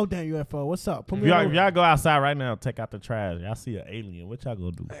scared of no damn UFO. What's up? Put If me y'all, on if y'all go outside right now, take out the trash. Y'all see an alien. What y'all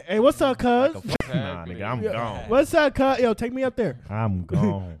gonna do? Hey, what's up, cuz? Nah, nigga, I'm gone. What's up, cuz? Yo, take me up there. I'm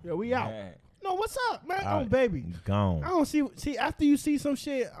gone. Yo, we out. Man. No, what's up, man? All Oh, right. baby. Gone. I don't see after you see some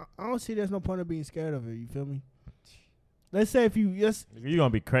shit, I don't see there's no point of being scared of it. You feel me? Let's say if you just You're gonna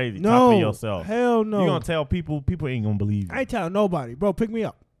be crazy. no, Talk to yourself. hell no. You're gonna tell people ain't gonna believe you. I ain't telling nobody, bro. Pick me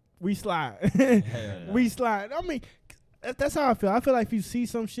up. We slide. Hell no. We slide. I mean, that's how I feel. I feel like if you see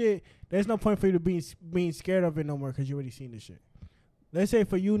some shit, there's no point for you to being scared of it no more because you already seen this shit. Let's say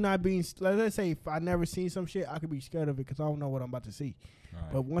for you not being, let's say if I never seen some shit, I could be scared of it because I don't know what I'm about to see.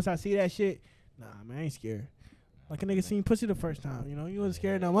 Right. But once I see that shit, nah, man, I ain't scared. Like a nigga seen pussy the first time, you know, you wasn't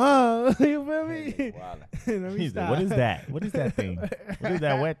scared no more. You feel me? Wildin'. Let me He said, stop. what is that? What is that thing? What is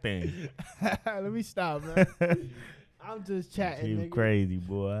that wet thing? Let me stop, man. I'm just chatting, You nigga. crazy,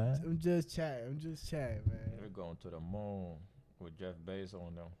 boy. I'm just chatting, man. They're going to the moon with Jeff Bezos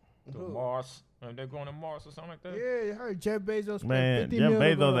on them. To Who? Mars. And they're going to Mars or something like that? Yeah, you heard Jeff Bezos spent Man, 50 Jeff mil to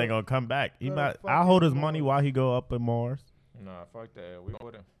Bezos go- ain't gonna come back. He go to might. fucking I'll hold his money Mars. while he go up in Mars. Nah, fuck that. We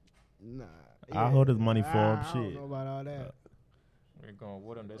with him. Nah. I'll hold his money for him, I don't shit. know about all that. We're going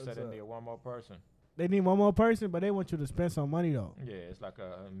with him. They What's said they up? need one more person. They need one more person, but they want you to spend some money though. Yeah, it's like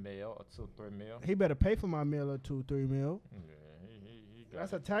a meal or 2-3 mil. He better pay for my meal or 2-3 mil. Yeah, he got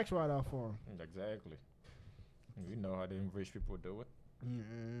That's a it. tax write-off for him. Exactly. You know how them rich people do it.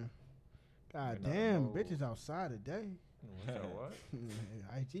 Yeah. God You know, damn, no. bitches outside today. So what?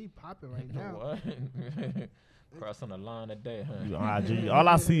 IG popping right now. What? Crossing the line today, huh? You on IG. All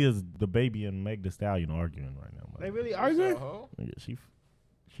I see is the baby and Meg Thee Stallion arguing right now. They really So, arguing? ho? Nigga,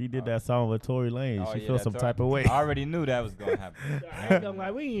 she did that song with Tory Lanez. Oh, She yeah, feels that some Tory- type of way. I already knew that was gonna happen. I ain't gonna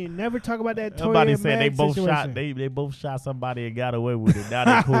lie, we ain't never talk about that Tory Somebody and said they Meg both situation. shot. They both shot somebody and got away with it. Now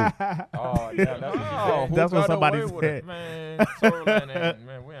they cool. Oh, yeah, that's what she Oh, said. who That's what got somebody away with it? said. Man, Tory Lanez,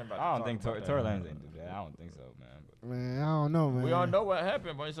 man, we ain't about to I don't talk think about Tory that. Lanez ain't do that. I don't think so, man. But Man, I don't know, man. We all know what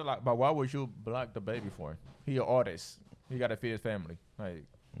happened, but it's like, but why would you block the baby for? He an artist. He got to feed his family. Like,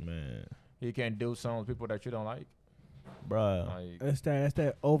 Man, he can't do songs with people that you don't like. bruh. Like, That's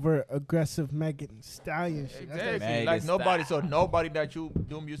that over aggressive Megan Stallion shit. That's that exactly. Meg Like Thee nobody. Stallion. So nobody that you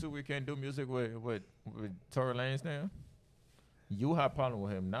do music with can do music with Tory Lanez now. You have problem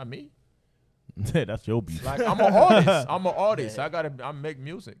with him, not me. That's your beef. Like I'm an artist. I'm an artist. I make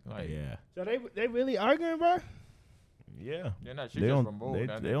music. Like Yeah. So they really arguing, bro? Yeah. they're not. She They just on- removed. they-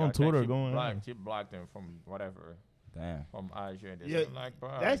 that they nigga. on I think Twitter she going blocked, on. She blocked him from whatever. damn. From IG and this. Yeah, Like, bro,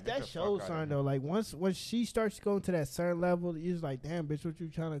 That get the shows fuck something outta though. Like once she starts going to that certain level, you're just like, damn, bitch, what you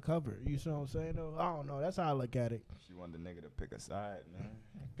trying to cover? You see what I'm saying? Though I don't know. That's how I look at it. She wanted the nigga to pick a side, man.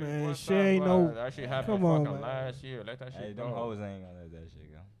 here. Man, What she time, ain't bro? no- That shit happened come on, fucking man. last year. Let that shit Hey, go. them hoes ain't gonna let that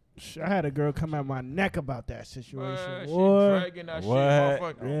shit go. I had a girl come at my neck about that Bruh, situation. she What? dragging that What? shit,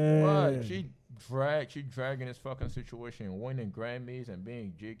 motherfucker. Yeah. What? She she dragging this fucking situation, winning Grammys and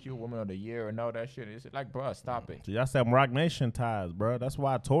being GQ Woman of the Year and all that shit. It's like, bro, stop it. See, that's them Rock Nation ties, bro. That's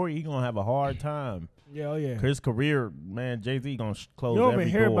why Tory, he gonna have a hard time. Yeah, oh yeah. His career, man, Jay-Z gonna close You don't every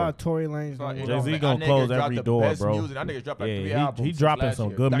even hear door. about Tory Lanez. So, no you more. know, Jay-Z man, gonna that nigga close dropped every the door, best bro. Music. That nigga dropped like Yeah, 3 he albums. since dropping last some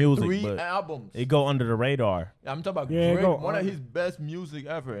year. good like music, 3 but albums. It go under the radar. I'm talking about Yeah, great, go one of on. his best music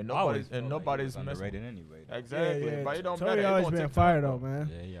ever, and Always nobody's felt like he was messing. underrated anyway. Exactly, Yeah, but it don't Tory matter. It always gonna been take fire time, though, man.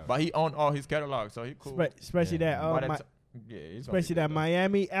 Yeah, yeah. But he owned all his catalog, so he cool. Especially Yeah. that By that yeah, he's gonna especially be that good,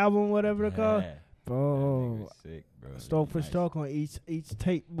 Miami album, whatever it's called. Yeah. Bro, That nigga's sick, bro. stroke for Nice. stroke on each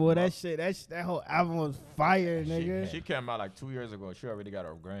tape, boy. That shit, that whole album was fire, though. nigga. She came out like 2 years ago. She already got a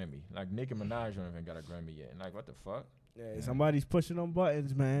Grammy. Like Nicki Minaj don't even got a Grammy yet. Like what the fuck? Yeah, somebody's pushing them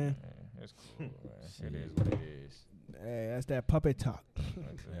buttons, man. Yeah, it's cool, man. It is what it is. Hey, that's that puppet talk.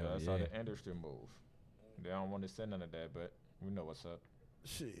 That's how yeah. the industry move. They don't want to say none of that, but we know what's up.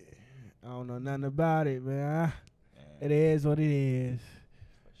 Shit, I don't know nothing about it, man. Yeah. It is what it is.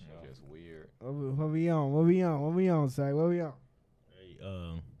 It's just weird. What we on? What we on? What we on, Zach? What we on? Hey,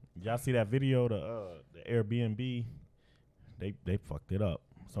 y'all see that video? The Airbnb, they fucked it up.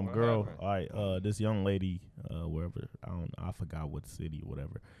 Some What girl, happened? all right, this young lady, wherever, I forgot what city or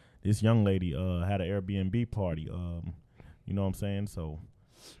whatever. This young lady had an Airbnb party. You know what I'm saying? So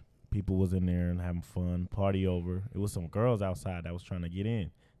people was in there and having fun, party over. It was some girls outside that was trying to get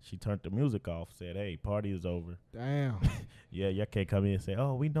in. She turned the music off, said, "Hey, party is over." Damn. Yeah, y'all can't come in and say,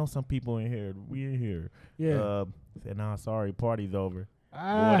 "Oh, we know some people in here. We in here." Yeah. Said, "Nah, sorry, party's over."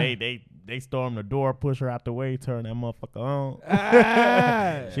 Ah. Boy, they stormed the door, push her out the way, turn that motherfucker on.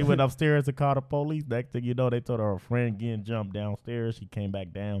 Ah. She went upstairs to call the police. Next thing you know, they told her friend getting jumped downstairs. She came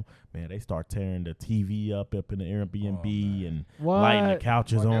back down. Man, they start tearing the TV up in the Airbnb and lighting the What?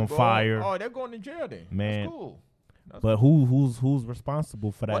 couches Oh, they're on going- fire. Oh, they're going to jail then. Man. That's cool. That's But who's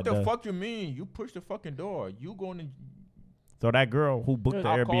responsible for that? what the fuck you mean? You push the fucking door. You going to So that girl who booked the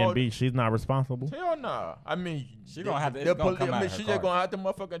I called- Airbnb, she's not responsible. hell nah. I mean, She gonna have to- the it's gonna poli- come I out mean, of her she car. just gonna have to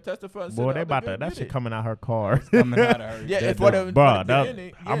motherfucking testify. And Boy, say they about the to, nigga that did shit it. coming out her car. Coming out of her. Yeah, That- it's whatever. Bruh, in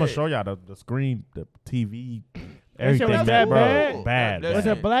it. I'm gonna show y'all the screen, the TV, everything. was That, that bro, bad? bad. That's Was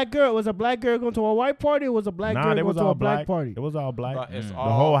bad. a black girl? Was a black girl going to a white party? Or was a black Nah, girl they going was to all a black black. party? It was all black. But it's The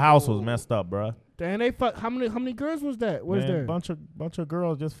all whole house was cool. messed up, bruh. Damn, they fuck. How many girls was that? Was Man, there? bunch of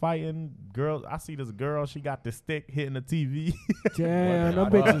girls just fighting. Girls, I see this girl. She got the stick hitting the TV. Damn,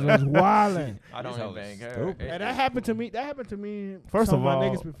 What them the- bitches was wilding. I don't These hoes even care. stupid. And that happened to me. That happened to me. First some of my all,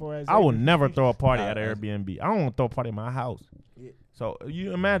 niggas before. as I would they- never throw a party Nah, at an that's- Airbnb. I don't want to throw a party at my house. Yeah. So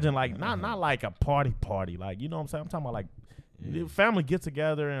you imagine like not like a party, like you know what I'm saying. I'm talking about like the family get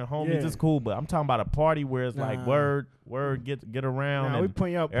together and homies. Yeah. It's cool, but I'm talking about a party where it's like Nah. word get around Nah, we and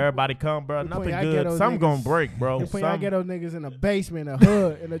putting y'all. everybody come, bro. we Nothing putting y'all good. ghetto Some gonna niggas- break, bro. We putting y'all Some- ghetto niggas in a basement, a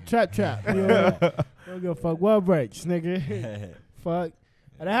hood, in a trap. You know? Don't give a fuck what breaks, nigga. Fuck.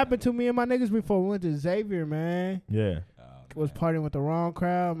 And that happened to me and my niggas before we went to Xavier, man. Yeah. Was partying with the wrong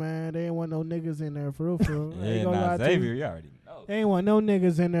crowd, man. They ain't want no niggas in there for real, for real. I ain't Yeah, gonna nah, lie to Xavier, you. you already know. They ain't want no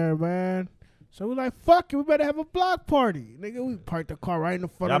niggas in there, man. So we like, fuck it, we better have a block party. Nigga, we parked the car right in the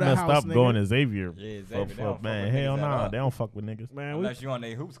front Y'all of the messed house, up nigga. going to Xavier. Yeah, For- Xavier, they don't fuck man, with hell niggas at nah, all. they don't fuck with niggas. Man, we, Unless you on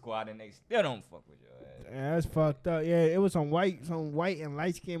their hoop squad and they still don't fuck with your ass. yeah, that's fucked up. Yeah, it was some white and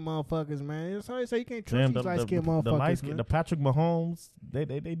light skinned motherfuckers, man. So you can't trust Damn, these light skinned the motherfuckers, man. the Patrick Mahomes, they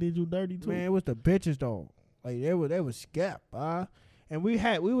did you dirty too. Man, it was the bitches though. Like they was scared, and we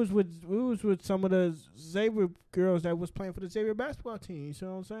was with some of the Xavier girls that was playing for the Xavier basketball team. You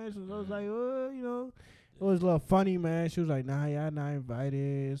know what I'm saying? So I was like, you know, it was a little funny, man. She was like, nah, y'all not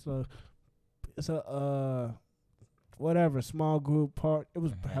invited. It's a whatever small group part. It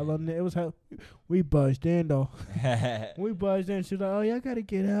was hella. It was hella. We buzzed in though. We buzzed in. She was like, oh, y'all gotta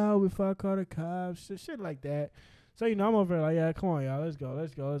get out before I call the cops. Shit like that. So you know, I'm over there like, yeah, come on, y'all, let's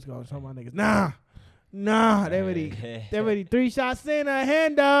go. Some of my niggas, nah, they already 3 shots in a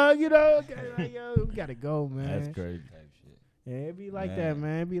hand, dog. You know, okay, like, yo, we gotta go, man. That's crazy. Yeah, it be like that,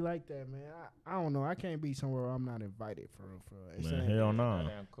 man. It be like that, man. I don't know. I can't be somewhere where I'm not invited for real. That shit Man, ain't- hell no.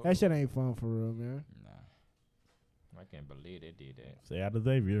 That shit ain't fun for real, man. I can't believe they did that. Say out of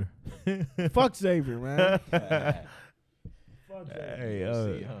Xavier. Fuck Xavier, man. Nah. Hey,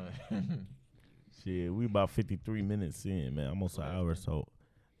 See, huh? shit, we about 53 minutes in, man. Almost an hour. So,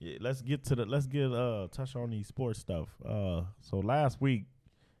 yeah, let's get touch on these sports stuff. So last week,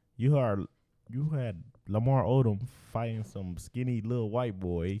 you had Lamar Odom fighting some skinny little white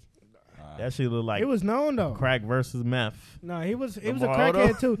boy. That shit look like It was known though. crack versus meth. No, he was a Lamar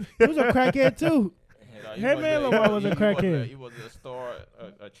crackhead Odom? too. He was a crackhead too. Him and Lamar was a crackhead. He was a star,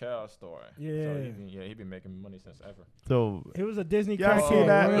 a child star. Yeah. So he been making money since ever. So He was a Disney Y'all crackhead. see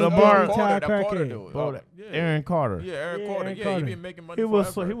that? Real Lamar- Disney child Carter crackhead. dude. bro, Yeah. Aaron Carter. Yeah, Aaron Yeah, Carter. Aaron Yeah, Carter. he been making money He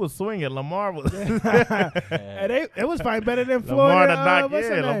was forever. swinging. Lamar was And it was fighting better than Floyd. Lamar the and, knock. what's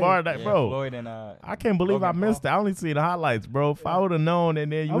Yeah, her name? Lamar that Yeah, bro. Floyd and I can't believe I Logan missed it. Paul. I only see the highlights, bro. If I would have known,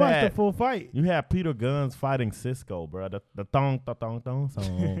 and then I you watched the had full fight. you had Peter Guns fighting Cisco, bro. The thong song.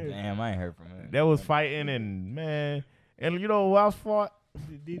 damn, I ain't heard from him. That was fighting, and man, and you know who else fought?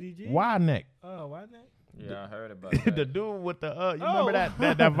 DDG. Wide neck. Oh, why not? Yeah, I heard about that. The dude with the you Oh. remember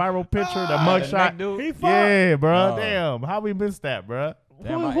that viral picture, the The mugshot. neck dude? He fought. Yeah, bro. Oh. Damn, how we missed that, bro?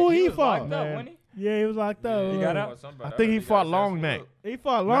 Damn, Who he was fought? locked up, Man. wasn't he? Yeah, he was locked up. He got out? I think he fought long neck. He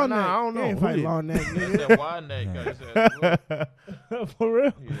fought long Nah, neck. I don't know. He ain't Who fight did? long neck, He nigga. said wide neck. For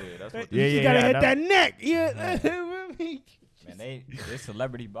real. Yeah, that's what. Yeah, You gotta hit that- that neck. Yeah. Man, they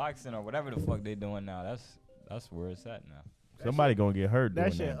celebrity boxing or whatever the fuck they doing now. That's where it's at now. Somebody gonna get hurt doing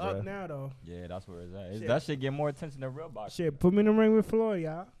That shit that, up bro. now though. Yeah, that's where it's at. Shit. That shit get more attention than real boxing. Shit, put me in the ring with Floyd,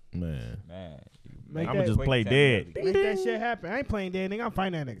 y'all. Man, Man, you Make I'ma that just quick play 10 dead. million. Make that shit happen. I ain't playing dead, nigga. I'm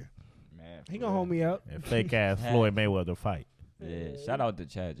fighting that nigga. Man, He for gonna real. hold me up. and fake ass Floyd Mayweather fight. Yeah, shout out to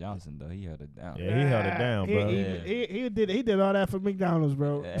Chad Johnson though. He held it down. Yeah, he held it down, bro. He did all that for McDonald's,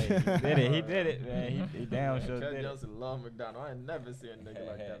 bro. Yeah, he did it, man. He damn sure Chad did it. Johnson love McDonald's. I ain't never seen a nigga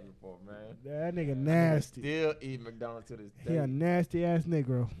like that before, man. That nigga nasty. Still eat McDonald's to this day. He a nasty ass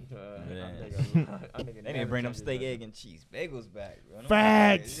Negro. They didn't bring them steak, egg, and cheese bagels back, bro.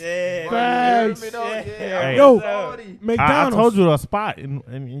 Facts. Yeah, Facts. Hey, Yo, I McDonald's. told you a spot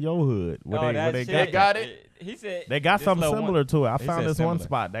in your hood where No, they that where shit, got it? He said they got this something little similar to it. I They found said this one similar.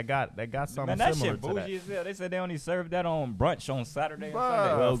 spot that got something Man, that similar shit to that. bougie as hell. They said they only serve that on brunch on Saturday and Bruh,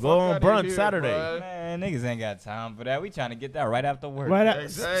 Sunday. Well, fuck go on outta brunch here, Saturday. bruh. Man, niggas ain't got time for that. We trying to get that right after work. Right at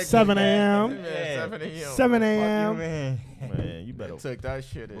Exactly. 7 a.m. Yeah, 7 a.m. 7 Fuck you, a.m. man. Man, you better. Took that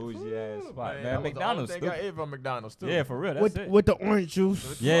shit in. Bougie ass spot. Man, Man, that was McDonald's the only thing I stupid. ate from McDonald's too. Yeah, for real. That's it. With the orange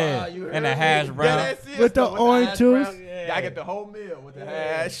juice. Yeah, you and the heard hash me. brown. Yeah, that's it. With the With orange hash juice. brown. Yeah, I get the whole meal with the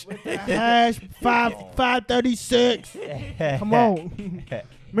hash. Hash 536. Come on.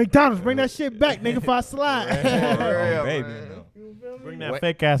 McDonald's, bring that shit back, nigga, if I slide. real, baby. man. Bring that What?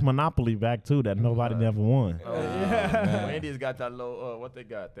 fake ass Monopoly back too that nobody never won. man. Wendy's got that little what they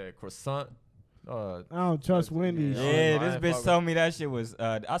got there croissant. I don't trust Wendy's. Yeah. Yeah, I this ain't bitch fuck told me that shit was.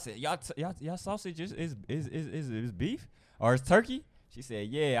 I said, y'all sausage is beef or is turkey? She said,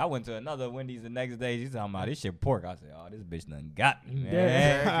 yeah. I went to another Wendy's the next day. She's talking about this shit pork. I said, oh, this bitch done got me, man.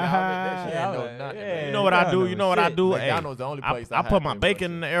 Yeah. You know what I do? You know what I do? Hey, McDonald's the only place I put my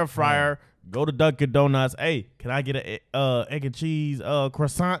bacon in the air fryer. Go to Dunkin' Donuts. Hey, can I get a egg and cheese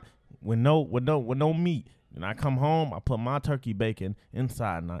croissant with no meat? And I come home, I put my turkey bacon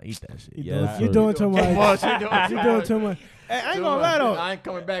inside, and I eat that shit. You doing too much. You You doing too much. Hey, I ain't gonna lie though. I ain't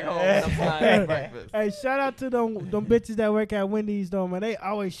coming back home. I'm flying breakfast. Hey, shout out to them bitches that work at Wendy's though, man. They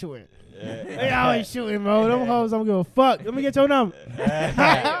always shooting. They always shooting, bro. Them hoes don't give a fuck. Let me get your number.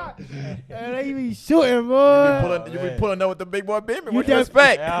 They be shooting, boy. You be pulling up with the big boy baby. You What you def-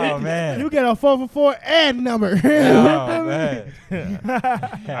 expect? Oh man. You get a 4 and number. Oh man.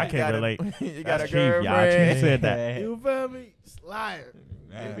 I can't relate. You got a That's Chief, y'all. girlfriend. Chief said that. You feel me? Slide.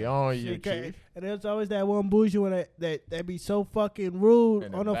 It be on you, Shit crazy. Chief. And there's always that one bougie one that be so fucking rude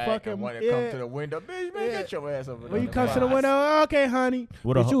In on the the back, fucking and when it yeah. come to the window, bitch, man, Yeah. get your ass over there. When you come to the window, okay, honey.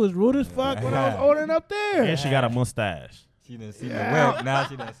 What a But you was rude as fuck when I was ordering up there. And she got a mustache. She done seen the whelp. Now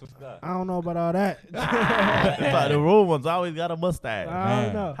she done switched up. I don't know about all that. But the rude ones always got a mustache. I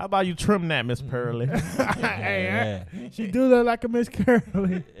don't know. How about you trim that, Miss Pearly? Yeah. She do look like a Miss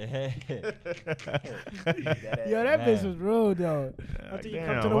Curly. Yeah. Yo, that Man. bitch was rude though. Until you come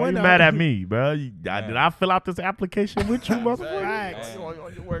Damn, to the why window. you mad at me, bro? Did I fill out this application with you, motherfucker? Facts.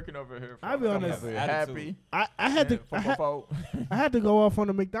 What you working over here for? I be Coming honest. over here Attitude. happy. I had to I had to go off on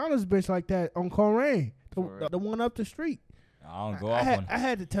the McDonald's bitch like that on Coleraine, For real? the one up the street. I don't go I off had, on. I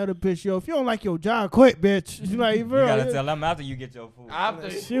had to tell the bitch, yo, if you don't like your job, quit, bitch. You like, You bro, gotta tell them after you get your food.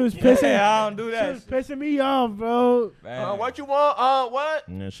 she was pissing. Yeah, I don't do She that. was pissing me off, bro. Man. What you want? What?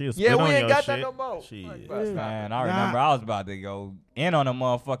 Yeah, she was Yeah, spit we on ain't your got that shit. no more. Shit. Like, Yeah. bro, Man, I Nah. remember I was about to go in on a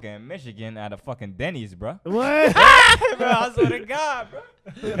motherfucker in Michigan at a fucking Denny's, bro. What? Bro, I swear to God, bro.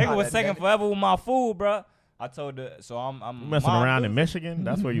 Nigga was taking forever with my food, bro. I told the I'm You messing mom around in losing. Michigan?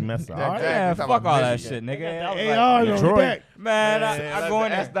 That's where you messing. Yeah, All right. exactly. Yeah, Talking fuck about all that Michigan. shit, nigga. That was Hey, like- y'all Detroit. back. man, I go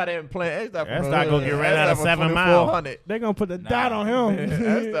in That's there. not in play. That's not gonna get ran out of 7 Mile. They gonna put the Nah. dot on him.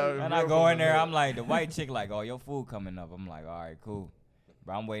 And I go in there, I'm like, the white chick like, oh, your food coming up. I'm like, all right, cool.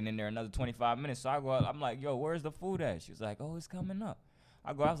 But I'm waiting in there another 25 minutes. So I go out, I'm like, yo, where's the food at? She was like, oh, it's coming up.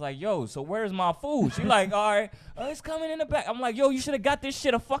 I was like, yo, so where's my food? She like, all right, it's coming in the back. I'm like, yo, you should have got this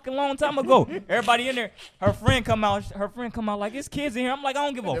shit a fucking long time ago. Everybody in there, her friend come out like, it's kids in here. I'm like, I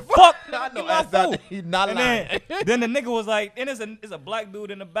don't give a fuck. I know Give my food. he's not And lying. then the nigga was like, and it's a black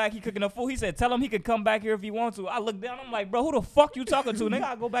dude in the back. He cooking the food. He said, tell him he could come back here if he wants to. I look down. I'm like, bro, who the fuck you talking to? Nigga,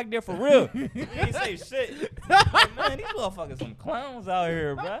 I go back there for real. He ain't say shit. Like, man, these motherfuckers some clowns out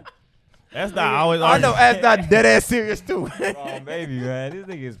here, bro. That's not always. I know that's not dead ass serious too. Oh, baby, man. This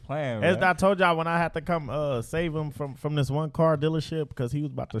nigga is playing, As man. I told y'all when I had to come save him from this one car dealership because he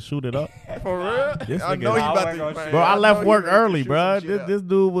was about to shoot it up. For real? This I nigga- know you I about wasn't to. gonna man, shoot Bro, I know left you work ready to early, shoot bro. some shit up. This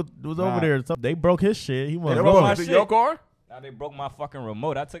dude was Nah. over there. So they broke his shit. He They was broke my broke shit. your car? Now they broke my fucking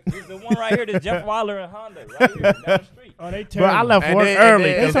remote. I took this the one right here, the Jeff Wyler and Honda, right here down the street. Oh, they Bro, terrible. I left And work then- early.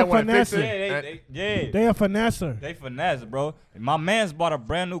 and then It's they a wanna fix finesse. it. They a finesser. They finesse, bro. My man's bought a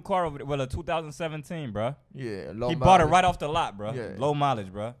brand new car over there, well, a 2017, bro. Yeah, low He bought it mileage. right off the lot, bro. Yeah. Low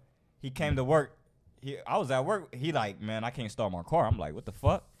mileage, bro. He came to work. I was at work. He like, man, I can't start my car. I'm like, what the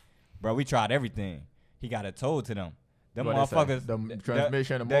fuck? Bro, we tried everything. He got it towed to them. Them What they say? motherfuckers. The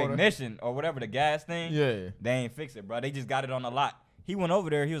transmission, the motor? ignition, or whatever, the gas thing. Yeah. They ain't fix it, bro. They just got it on the lot. He went over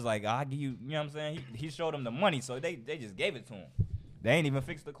there. He was like, I'll give you, you know what I'm saying? He showed them the money, so they just gave it to him. They ain't even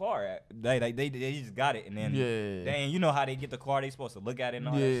fixed the car. They just got it, and then Yeah. they ain't, you know how they get the car, they supposed to look at it and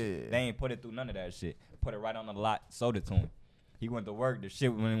all that shit. Yeah. They ain't put it through none of that shit. Put it right on the lot, sold it to him. He went to work, the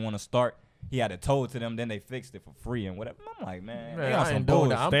shit when he want to start, he had it towed to them, then they fixed it for free and whatever. I'm like, man, Man, they on I some ain't doing bullshit.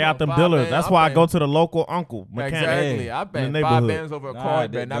 that. I'm Stay out them paying dealers. 5 That's bands. why I I'm go to the local uncle mechanic. Exactly. Yeah. I In bet the 5 neighborhood. bands over a Nah, car,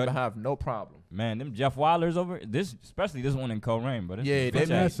 they- but never they- have no problem. Man, them Jeff Wyler's over this, especially this one in Coleraine, but Yeah,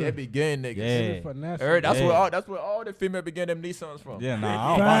 Finesse. they be getting niggas. Yeah. Heard that's Yeah. where all the female be getting them Nissans from. Yeah, nah,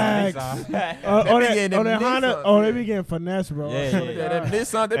 I don't buy Facts. the Nissan. Oh, They be that, getting oh, them that Honda. Nissans, Oh, they yeah. be getting finesse, bro. Yeah, I swear to Yeah, God. them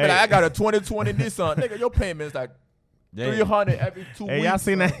Nissan, they be Hey. like, I got a 2020 Nissan. Nigga, your payment's like Yeah. 300 every 2 weeks. Hey, y'all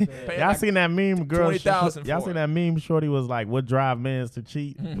seen that? Paying Y'all like seen that meme, girl? 20,000 Y'all for seen it. that meme? Shorty was like, "What drive men's to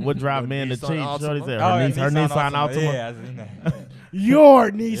cheat? What drive The men to Nissan cheat?" Altima. Shorty said, Oh, "Her, yeah, Nissan Altima." Yeah, I seen that.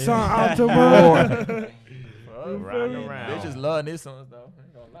 Your Nissan Altima. Riding around. Bitches love Nissans though. I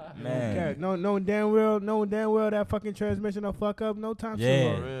ain't gonna lie. Man. Okay, no damn well that fucking transmission will fuck up no time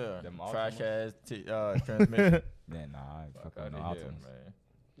Yeah. For soon. real. Them Trash Altimas. ass transmission. Yeah, nah, I ain't Fuck fucking no outta here, Altimas. man.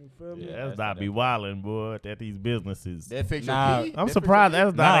 You feel me? Yeah, That's that's not be wildin', boy. At these businesses. They fix Nah, your key. I'm They surprised fix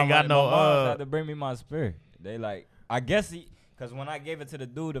your that's key. not ain't got my no. mom had to bring me my spare. They like, I guess cause when I gave it to the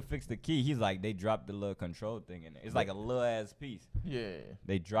dude to fix the key, he's like, they dropped the little control thing in it. It's like a little ass piece. Yeah.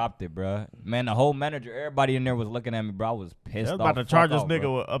 They dropped it, bruh. Man, the whole manager, everybody in there was looking at me, bro. I was pissed That's off. about to charge this Fuck nigga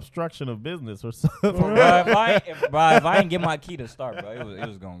off, with obstruction of business or something. bro. If I ain't get my key to start, bro, it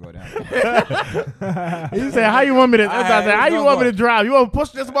was gonna go down. He said, "How you want me to?" I I had- said, "How it's you gonna want me go. to drive? You want to push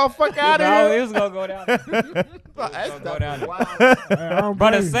this motherfucker out Bro, of it here?" was gonna go down. That's gonna go down. wild. I don't Bro,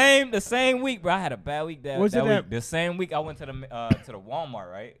 blame the same week, bro. I had a bad week that Was it week. that- The same week I went to the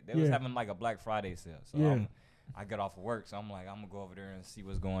Walmart, right? They was Yeah. having like a Black Friday sale. So Yeah. I get off of work, so I'm like, I'm gonna go over there and see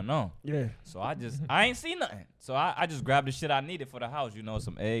what's going on. Yeah. So I ain't seen nothing. So I just grabbed the shit I needed for the house, you know,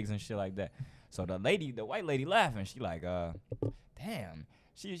 some eggs and shit like that. So the white lady laughing, she like, damn.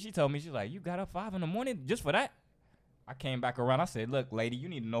 She told me, she's like, you got up 5 in the morning just for that? I came back around. I said, look, lady, you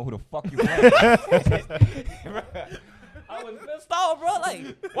need to know who the fuck you are. I was pissed off, bro.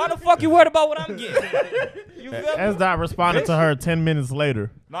 Like, why the fuck you worried about what I'm getting? You feel me? As I responded to her 10 minutes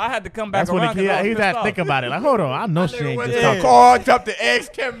later. No, I had to come back That's when around. 'cause I was he's pissed had to off. think about it. Like, hold on, I know she Nigga ain't went just to the talking. car, dropped the eggs,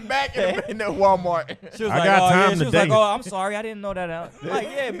 came back in the Walmart. She was I like, got oh, time yeah. She was today. like, oh, I'm sorry. I didn't know that out. I'm like,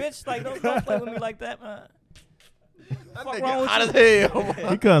 yeah, bitch. Like, don't play with me like that, man. That Fuck nigga wrong with hot you? as hell.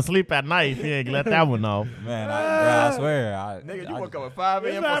 He couldn't sleep at night if he ain't let that one off. Man, I swear. Nigga, you I woke just- up at 5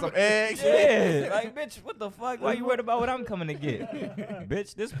 a.m. for some eggs. Yeah, like, bitch, what the fuck? Why you worried about what I'm coming to get?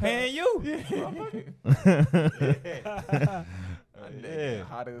 Bitch, this paying you. That nigga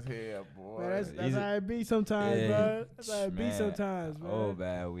hot as hell, boy. Man, that's Easy. how it be sometimes, Yeah. bro. That's how it be Man, sometimes, man. Oh,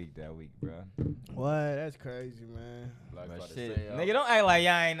 bad week that week, bro. What? That's crazy, man. Like But about to shit, say, nigga, don't act like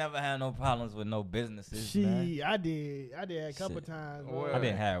y'all ain't never had no problems with no businesses, man. She, I did a couple Shit. times. Well, Man. I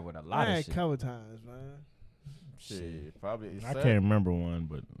didn't have it with a lot I of had a shit. couple times, man. Shit, probably. I can't remember one,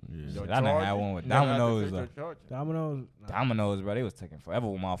 but yeah. Shit, I done had one with Domino's. Domino's. Domino's, bro. They was taking forever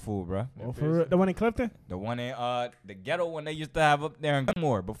with my food, bro. Oh, for real? The one in Clifton? The one in the ghetto one they used to have up there in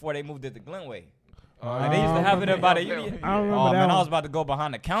Glenmore before they moved it to Glenway. Like, they used to have it about it. I don't remember Oh that man, I one. was about to go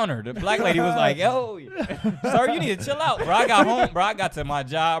behind the counter. The black lady was like, "Yo, sir, you need to chill out, bro." I got home, bro. I got to my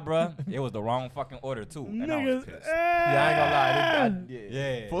job, bro. It was the wrong fucking order too, and I was Niggas, pissed. Yeah, I ain't gonna lie.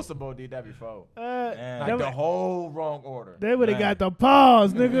 Yeah. Football did that before. Man. Like the whole wrong order. they would have Man. got the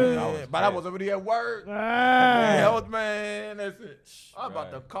pause, nigga. Yeah, but I was already at work. Ah. Yeah, I was, man, that's it. I was about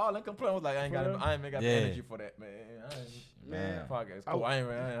Right. to call and complain. I was like, I ain't got the Yeah. energy for that, man. Man. Fuck it. It's cool. I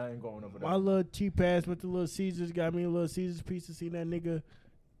ain't going over My there. little cheap ass went to Little Caesars, got me a Little Caesars pizza. Seen that nigga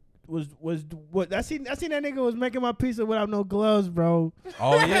was what I seen that nigga was making my pizza without no gloves, bro.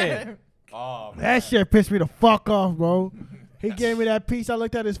 Oh yeah. Oh man. That shit pissed me the fuck off, bro. He gave me that piece. I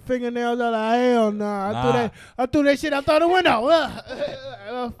looked at his fingernails. I was like, hell nah. I threw that shit out the window.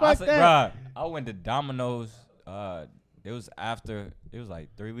 I Fuck said, that. bruh, I went to Domino's. It was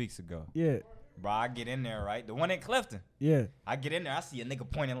like 3 weeks ago. Yeah, Bro, I get in there, right? The one in Clifton. yeah. I get in there, I see a nigga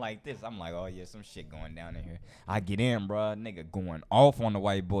pointing like this. I'm like, oh yeah, some shit going down in here. I get in, bruh, nigga going off on the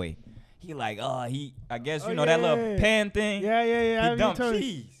white boy. He like, I guess you Oh, know that yeah. little pan thing. Yeah. He dumped told me.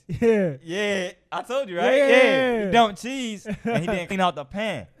 cheese. Yeah. Yeah, I told you, right? Yeah. He dumped cheese and he didn't clean out the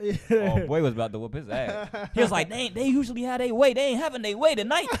pan. Yeah. Oh, boy was about to whoop his ass. He was like, they usually have their way. They ain't having their way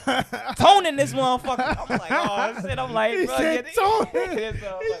tonight. Toning this motherfucker. I'm like, oh shit. I'm like, He bro, said get tone. it. He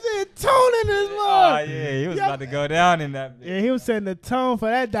said tone in this Oh mug. yeah, he was Yup. about to go down in that bitch. Yeah, he was setting the tone for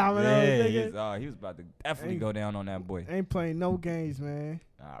that domino. Yeah, nigga. he was about to definitely Ain't- go down on that boy. Ain't playing no games, man.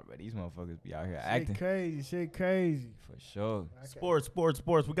 Nah, but these motherfuckers be out here Shit acting crazy. Shit crazy. for sure.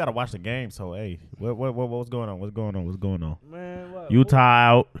 Sports. We gotta watch the game. So hey, what's going on? What's going on? Man, what? Utah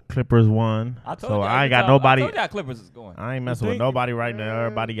out. Clippers won. I told So you, I ain't got nobody. I told y'all Clippers is going. I ain't messing with think- nobody right now.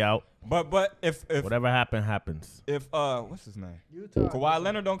 Everybody out. But if Whatever happens. what's his name? Utah. Kawhi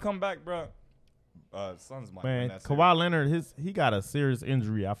Leonard don't come back, bro. Suns might win Man, that series. Kawhi Leonard, he got a serious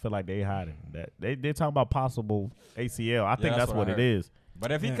injury. I feel like they hiding that. They talking about possible ACL. I think that's that's what what I it heard. is.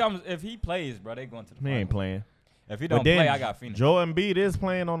 But if he plays, bro, they going to the He finals. ain't playing. If he But don't then play, I got Phoenix. Joel Embiid is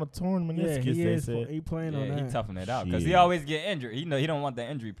playing on a torn Yeah, meniscus. he They is. said. He playing on Yeah, he that. toughing it out because he Shit. always get injured. He don't want the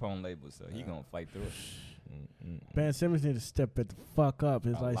injury prone label, so he gonna fight through it. Ben Simmons need to step it the fuck up.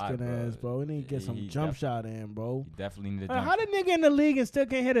 His A light lot, skin bro. ass, bro. He need to get some He jump def- shot in, bro. He definitely need to. How the nigga in the league and still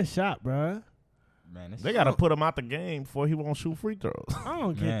can't hit a shot, bro? Man, They got to put him out the game before he won't shoot free throws. I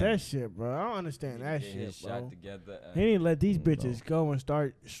don't get Man. that shit, bro. I don't understand that get shit, his bro. shot together. He need to let these bitches go and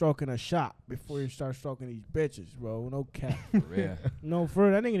start stroking a shot before you start stroking these bitches, bro. No cap. For real. No,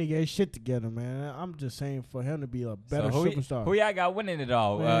 for that nigga need to get his shit together, man. I'm just saying for him to be a better So superstar. Who y'all got winning it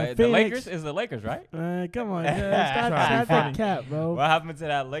all? Man, The Phoenix. Lakers is the Lakers, right? Come on, Trying to stop be that funny. cap, bro. What happened to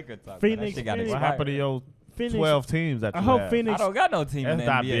that Laker talk? Phoenix- That shit got Phoenix- What happened to expired. your Phoenix, 12 teams that you I hope have? I Phoenix. don't got no team in That's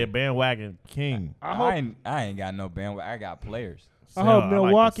the not be a NBA. bandwagon king. I hope I ain't got no bandwagon. I got players. I hope Sell-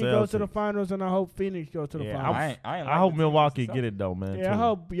 Milwaukee like goes to the Celtics. finals, and I hope Phoenix goes to the Yeah, finals. I ain't I like hope the Milwaukee teams get it though, man. Yeah, I too.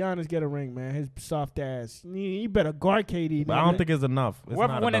 hope Giannis get a ring, man. His soft ass. He better guard KD. But I don't think it's enough. It's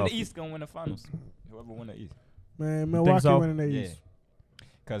Whoever not win in enough. the East gonna win the finals. Whoever win the East. man, Milwaukee so? winning the Yeah. East.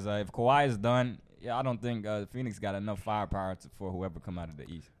 Because if Kawhi is done, I don't think Phoenix got enough firepower for whoever come out of the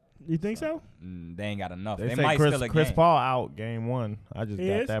East. You think so? They ain't got enough. They They say might steal a Chris game. Paul out game 1. I just He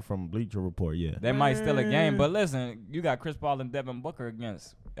got is? that from Bleacher Report. Yeah. They might steal a game, Man. but listen, you got Chris Paul and Devin Booker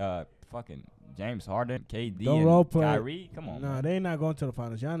against fucking James Harden, KD, Don't and role play. Kyrie. Come on, Nah, man. they ain't not going to the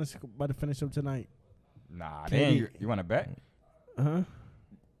finals. Giannis about to finish them tonight. Nah, KD. they ain't. You want to bet? Uh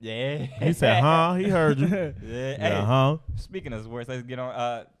Yeah. He said, "Huh?" He heard you. huh. Yeah. Yeah, Hey, huh? speaking of sports, let's get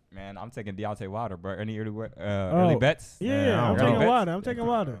on. Man, I'm taking Deontay Wilder, bro. Any early Oh. bets? Yeah, I'm I taking don't- water. I'm taking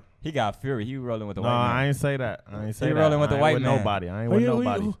water. He got Fury. He rolling with the No, white man. I ain't say that. I ain't say He that. rolling with the I ain't white with man. nobody. I ain't Who with you- who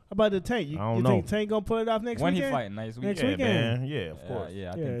nobody. you- about the Tank? You I don't think know. Tank gonna pull it off next When weekend? he fighting next week? Next Yeah, weekend. man. Yeah, of course. Yeah, I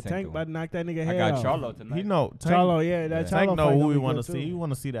Yeah, think Tank Tank about to knock that nigga I head got off. Charlo tonight. He know. Tank, Charlo, yeah, that Yeah. Charlo Tank fight know gonna who we be want to good, see. too. He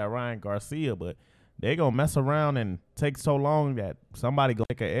want to see that Ryan Garcia, but they gonna mess around and take so long that somebody gonna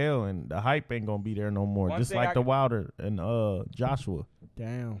take a L and the hype ain't gonna be there no more. One Just thing like I the can- Wilder and Joshua.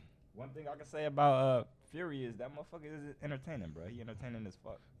 Damn. One thing I can say about Fury is that motherfucker is entertaining, bro. He entertaining as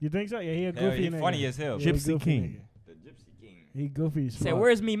fuck. You think so? Yeah, he a Hell, goofy he nigga. funny as hell. Yeah, he Gypsy goofy King. nigga. The Gypsy King. He goofy as Say, fuck.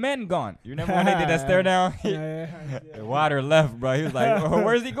 where's me men gone? You remember when they did that stare down? Yeah, The Wilder left, bro. He was like,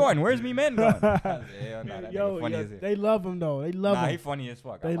 where's he going? Where's me men gone? I said, hell nah, that Yo, nigga funny yo, as hell. they love him though. They love Nah, he him. funny as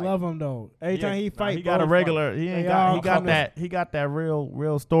fuck. I They like love him. him though. Every Yeah. time he Nah, fight, he got a bro, regular. He ain't They got. all He got come to- that. He got that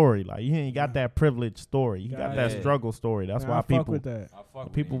real story. Like he ain't got that privileged story. He got Got that it. struggle story. That's Nah, why I fuck people. with that. I fuck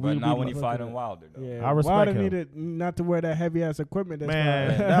with People him, but really not be when he fuck fighting with Wilder, though. Yeah, I respect Wilder him. needed not to wear that heavy ass equipment. That's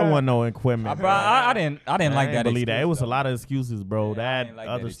Man, why. that wasn't no equipment. Bro, I didn't like I that. ain't believe that. It was excuse, a lot of excuses, bro. Yeah, I that ain't like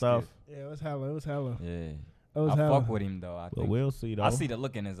other that stuff. excuse. Yeah, it was hella. It was hella. though. Yeah. I fuck with him though. I But think. we'll see though. I see the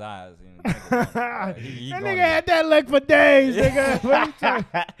look in his eyes. That nigga had that look for days, nigga. What you talking-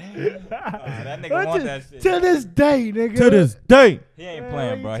 That nigga want that shit. To this day, nigga. To this day. He ain't Man,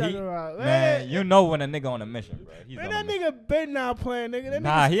 playing, what bro. you He, talking about? man, you know when a nigga on a mission, bro. He's Man, on that a mission. nigga been not playing, nigga. That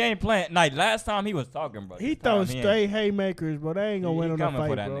Nah, nigga, he ain't playing. Like last time he was talking, bro. he This time throw he ain't. straight haymakers, bro. They ain't gonna He win him the coming for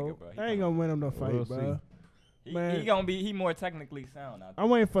fight, that bro. nigga, bro. He They ain't coming. gonna win him the fight, We'll bro. He Man. gonna be. He more technically sound. I think. I'm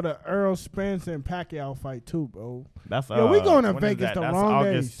waiting for the Earl Spence and Pacquiao fight too, bro. That's Yo, we going to when is Vegas that? the That's wrong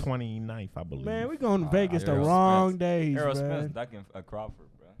August days. 29th, I believe. Man, we going to Vegas the Errol wrong Spence. days, Errol Spence man. ducking Crawford,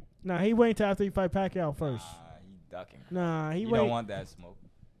 bro. Nah, he waiting till after he fight Pacquiao first. Nah, he ducking. Nah, he You wait. don't want that smoke.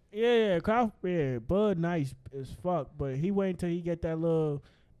 Yeah, Bud nice as fuck, but he wait until he get that little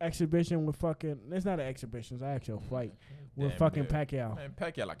exhibition with fucking. It's not an exhibition, it's an actual fight with Damn, fucking yeah. Pacquiao. Man,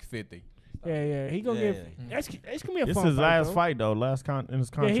 Pacquiao like 50. Yeah, he gonna Yeah. get. It's gonna be a This fun is his last bro. fight though. Last in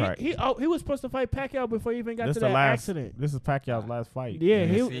his Yeah, contract. he was supposed to fight Pacquiao before he even got this to the that last. accident. This is Pacquiao's last fight. Yeah,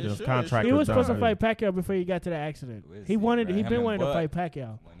 he- his He contract. He was supposed to done. fight Pacquiao before he got to that accident. We'll He see, wanted. bro. He Him been and wanting to Bud. fight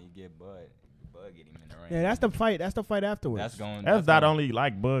Pacquiao. When he get Bud get him in the ring. Yeah, that's the fight. That's the fight afterwards. That's going. That's not going- only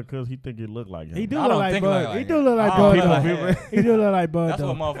like Bud because he think he look like him. He do I look don't like think Bud. like He him. do look like I Bud. don't though. think like him. He do look like Bud. That's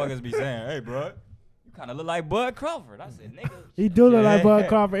though. what motherfuckers be saying. Hey, bro, you kind of look like Bud Crawford. I said, nigga. He do look like Bud Yeah.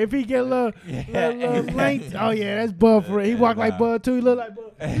 Crawford. If he get a little length, oh yeah, that's Bud for it. He walk like Nah. Bud too. He look like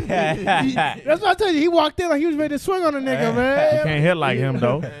Bud. That's what I tell you. He walked in like he was ready to swing on a nigga, He man. can't hit like him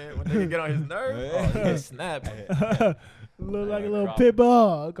though. Man, when nigga get on his nerves, oh, he get snapped. Look like a little Crawford. pit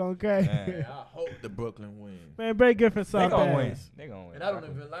bull. Okay. Man, I hope the Brooklyn win. Man, Bray Griffin They soft gonna win. ass. They gonna win. And I don't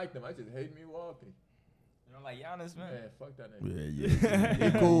even like them. I just hate Milwaukee. You don't like Giannis, man? Man, fuck that nigga.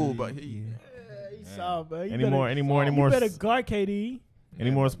 Yeah. He cool, but he. Yeah, he soft, man. You Any better- more You better guard KD.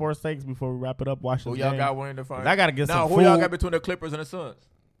 Any more sports takes before we wrap it up? Watch Who this y'all game. got winning the fight? I gotta get Now, some who food. y'all got between the Clippers and the Suns?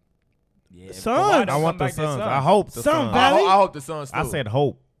 Yeah. Suns. but why don't I come want the back to Suns. I hope the Sun Suns. Valley? I hope the Suns too. I said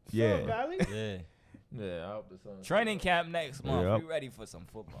hope. Sun Yeah. Valley? Yeah. Yeah, I hope the Suns. Training camp next month. Yep. We ready for some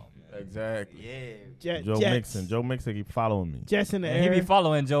football, man. Exactly. Yeah. Joe Mixon. Joe Mixon keep following me. Jets in the And he air. be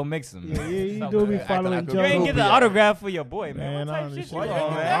following Joe Mixon. Yeah, man. yeah, you Something do be like that. following like a Joe. You ain't Joe get the Mixon. autograph for your boy, man. Man, What I, type of shit shit, you Why you on, ain't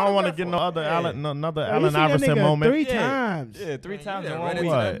man? get I don't want to that get for? no other Yeah. Allen, no, another Yo, you Allen seen that Iverson nigga moment 3 Yeah. times. Yeah, 3 times in Yeah, one right into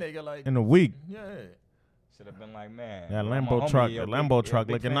week. What? that nigga like. in a week. Yeah. Should have been like, man. That I'm a Lambo homie, truck, you're the a big- Lambo you're a truck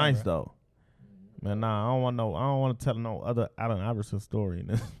big looking fan, nice bro. though. Man, nah, I don't want to tell no other Allen Iverson story.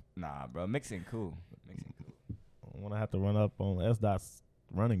 Nah, bro. Mixing cool. Mixing cool. I want to have to run up on S. Dot's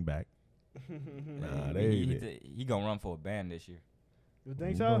running back. Nah, they he, ain't it. he gonna run for a band this year. You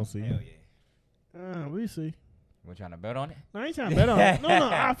think We so? gonna see. Hell yeah. We see. We're trying to bet on it. No, I ain't trying to bet on it. No.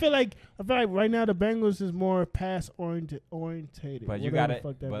 I feel like right now the Bengals is more pass orientated. But you Whatever got the it.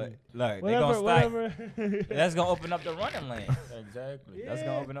 fuck that But means. look, they gonna start. Whatever. That's gonna open up the running lane. Exactly. That's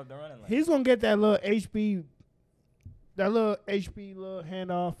gonna open up the running lane. He's gonna get that little little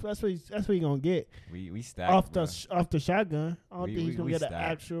handoff. That's what he gonna get We stacked. off bro. the shotgun. I don't We- think he's we- gonna we get an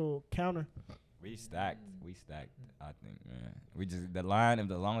stacked. actual counter. We stacked. I think, man. We just the line. If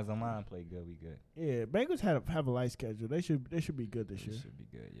the long as the line play good, we good. Yeah, Bengals have a light schedule. They should be good this year. We should be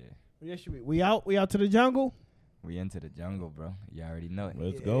good. Yeah. They should be. We out to the jungle. We into the jungle, bro. You already know it.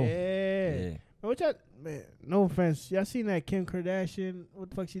 Let's go. Yeah. What y'all, man? No offense. Y'all seen that Kim Kardashian? What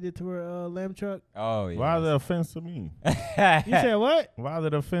the fuck she did to her lamb truck? Oh yeah. Why is it offense to me? You said what? Why is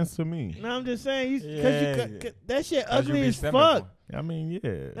it offense to me? No, I'm just saying. Yeah. That shit 'Cause you ugly be as simple. fuck. I mean,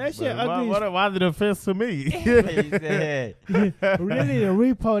 yeah. That shit But ugly Why is it offense to me? He said, We need to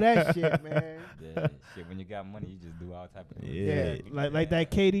repo that shit, man. yeah, shit. When you got money, you just do all type of. Yeah. Like that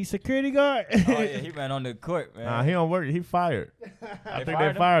KD security guard. Oh yeah, he ran on the court, man. Nah, he don't work. He fired. I think fired they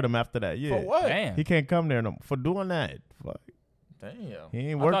him? fired him after that. Yeah. For what? Damn. He can't come there no for doing that. Fuck. Damn. He ain't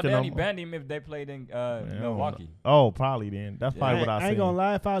I thought working they no only more. banned him if they played in Man, I don't Milwaukee. know. Oh, probably then. That's probably what I I said. ain't gonna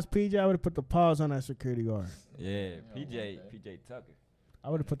lie. If I was PJ, I would have put the pause on that security guard. Yeah, PJ Tucker. I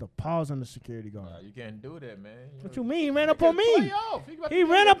would have put the pause on the security guard. Nah, you can't do that, man. What you mean? He ran up on me. He He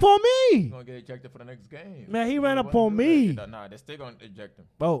ran up on He's me. gonna get ejected for the next game. Man, he You ran wouldn't up on do that. me. Nah, they're still gonna eject him.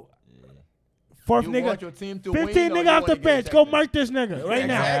 Bro, Yeah. fourth You nigga, want your team to win, 15 or nigga you off the wanna get bench. Go ejected? mark this nigga right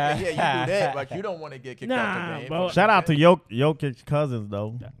now. Exactly. Yeah, you do that, but you don't want to get kicked out Nah, the game. bro. Shout out to Jokic cousins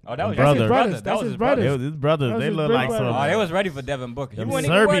though. Oh, that was Brothers. his Brothers. brother. That's That was his his brothers. brother. It was his brothers. That's They his look big like brother. some Oh, they was ready for Devin Booker. He Them wasn't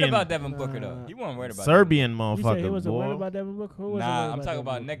even worried Serbian- about Devin Booker though. Nah. He wasn't worried about Serbian You said he motherfucker, wasn't worried boy. about Devin Booker? Who wasn't Nah, worried I'm talking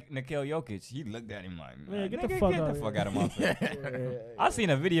about Devin Booker? Nikhil Jokic. He looked at him like, Man, get the nigga, fuck get out the of fuck here. out of my face. I seen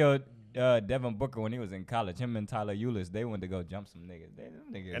a video. Devin Booker when he was in college, him and Tyler Eulis, they went to go jump some niggas. Them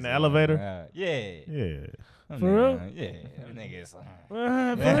niggas In the elevator? Yeah. Yeah. Them For niggas, real? Yeah. Them niggas. For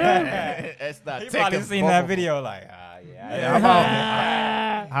real? That's not He taking probably seen both that of video like, yeah.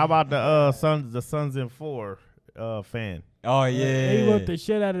 Yeah, How about the Suns in 4 fan? Oh He yeah. whooped the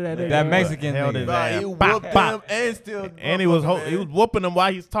shit out of that nigga. That Mexican Held his nigga. ass. Nah, he Bop, whooped bop. him and still. And he was whooping him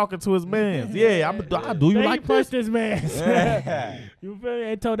while he's talking to his mans. Yeah, I do you Then like he punched this? this man. Yeah. You feel me?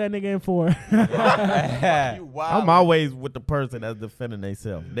 They told that nigga in 4. You wild. I'm always with the person that's defending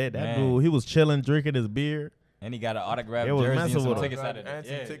themselves. That Man. dude, he was chilling, drinking his beer. And he got an autographed It was jersey messing and some with him. tickets out of And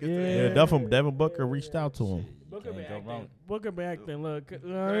some it. tickets. Yeah. Yeah, Devin Booker reached out to him. Booker been Can't go wrong. acting. Booker been acting. Look. ain't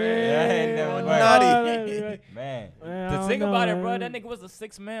never Nutty. Man, Man, I to don't think know, about it, man. bro, that nigga was the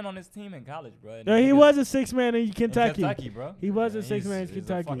 6th man on his team in college, bro. No, he was a 6-man in Kentucky. Kentucky, bro. He was a Yeah, 6-man in he's a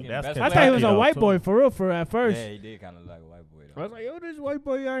Kentucky. fucking That's best I Kentucky, thought he was a though, white too. boy for real at first. Yeah, he did kind of like a white boy, I though. was like, yo, this white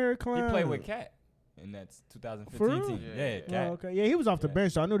boy out here He clowning. played with Cat in that 2015 For real? team. Yeah. Yeah, Cat. Oh, okay. Yeah, he was off the Yeah.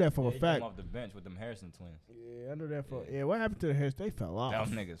 bench, so I knew that for Yeah, a he fact. came off the bench with them Harrison twins. Yeah, I knew that for. Yeah, what happened to the Harris? They fell off.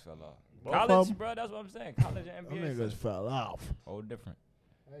 Them niggas fell off. Both College, of 'em? bro, that's what I'm saying. College and Them NBA. niggas fell off. Whole different.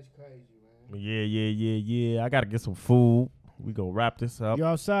 That's crazy, man. Yeah. I gotta get some food. We go wrap this up. You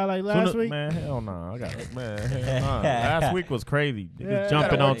outside like Soon last as- week? Man, hell no. I got it. Man, hell no. Last week was crazy. Niggas Yeah.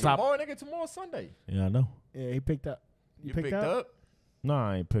 jumping on top. Tomorrow, nigga, tomorrow Sunday. Yeah, I know. Yeah, he picked up. You picked up? No,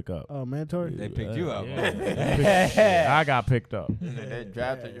 I ain't pick up. Oh, mandatory. They picked you up. Yeah, I got picked up. They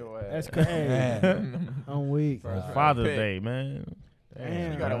drafted your ass. That's crazy. Man. I'm weak. It's Right. Father's Pick. Day, man.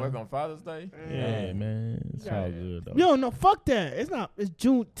 Damn. You gotta man. work on Father's Day? Yeah, man. It's Yeah. all good, though. Yo, no, fuck that. It's not. It's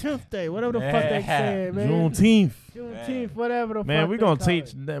June 10th day. Whatever the fuck they said, man. Juneteenth. Juneteenth, whatever the Man, fuck we they gonna call teach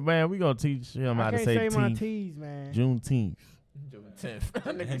it. that. Man, we gonna teach him how I to can't say say my teenth. T's, man. Juneteenth. June 10th.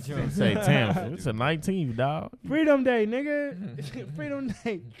 Nigga June Say 10th. It's the 19th, dog. Freedom Day, nigga. Freedom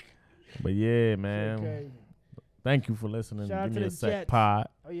Day. But yeah, Shit man. crazy. Thank you for listening. Shout out Give to me a the sec Jets. pod.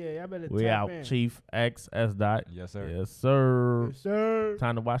 Oh yeah, y'all better We tap out. in. Chief X S dot. Yes, sir. Yes, sir. Yes, sir.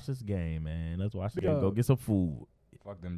 Time to watch this game, man. Let's watch the game. Go. Go get some food. Fuck them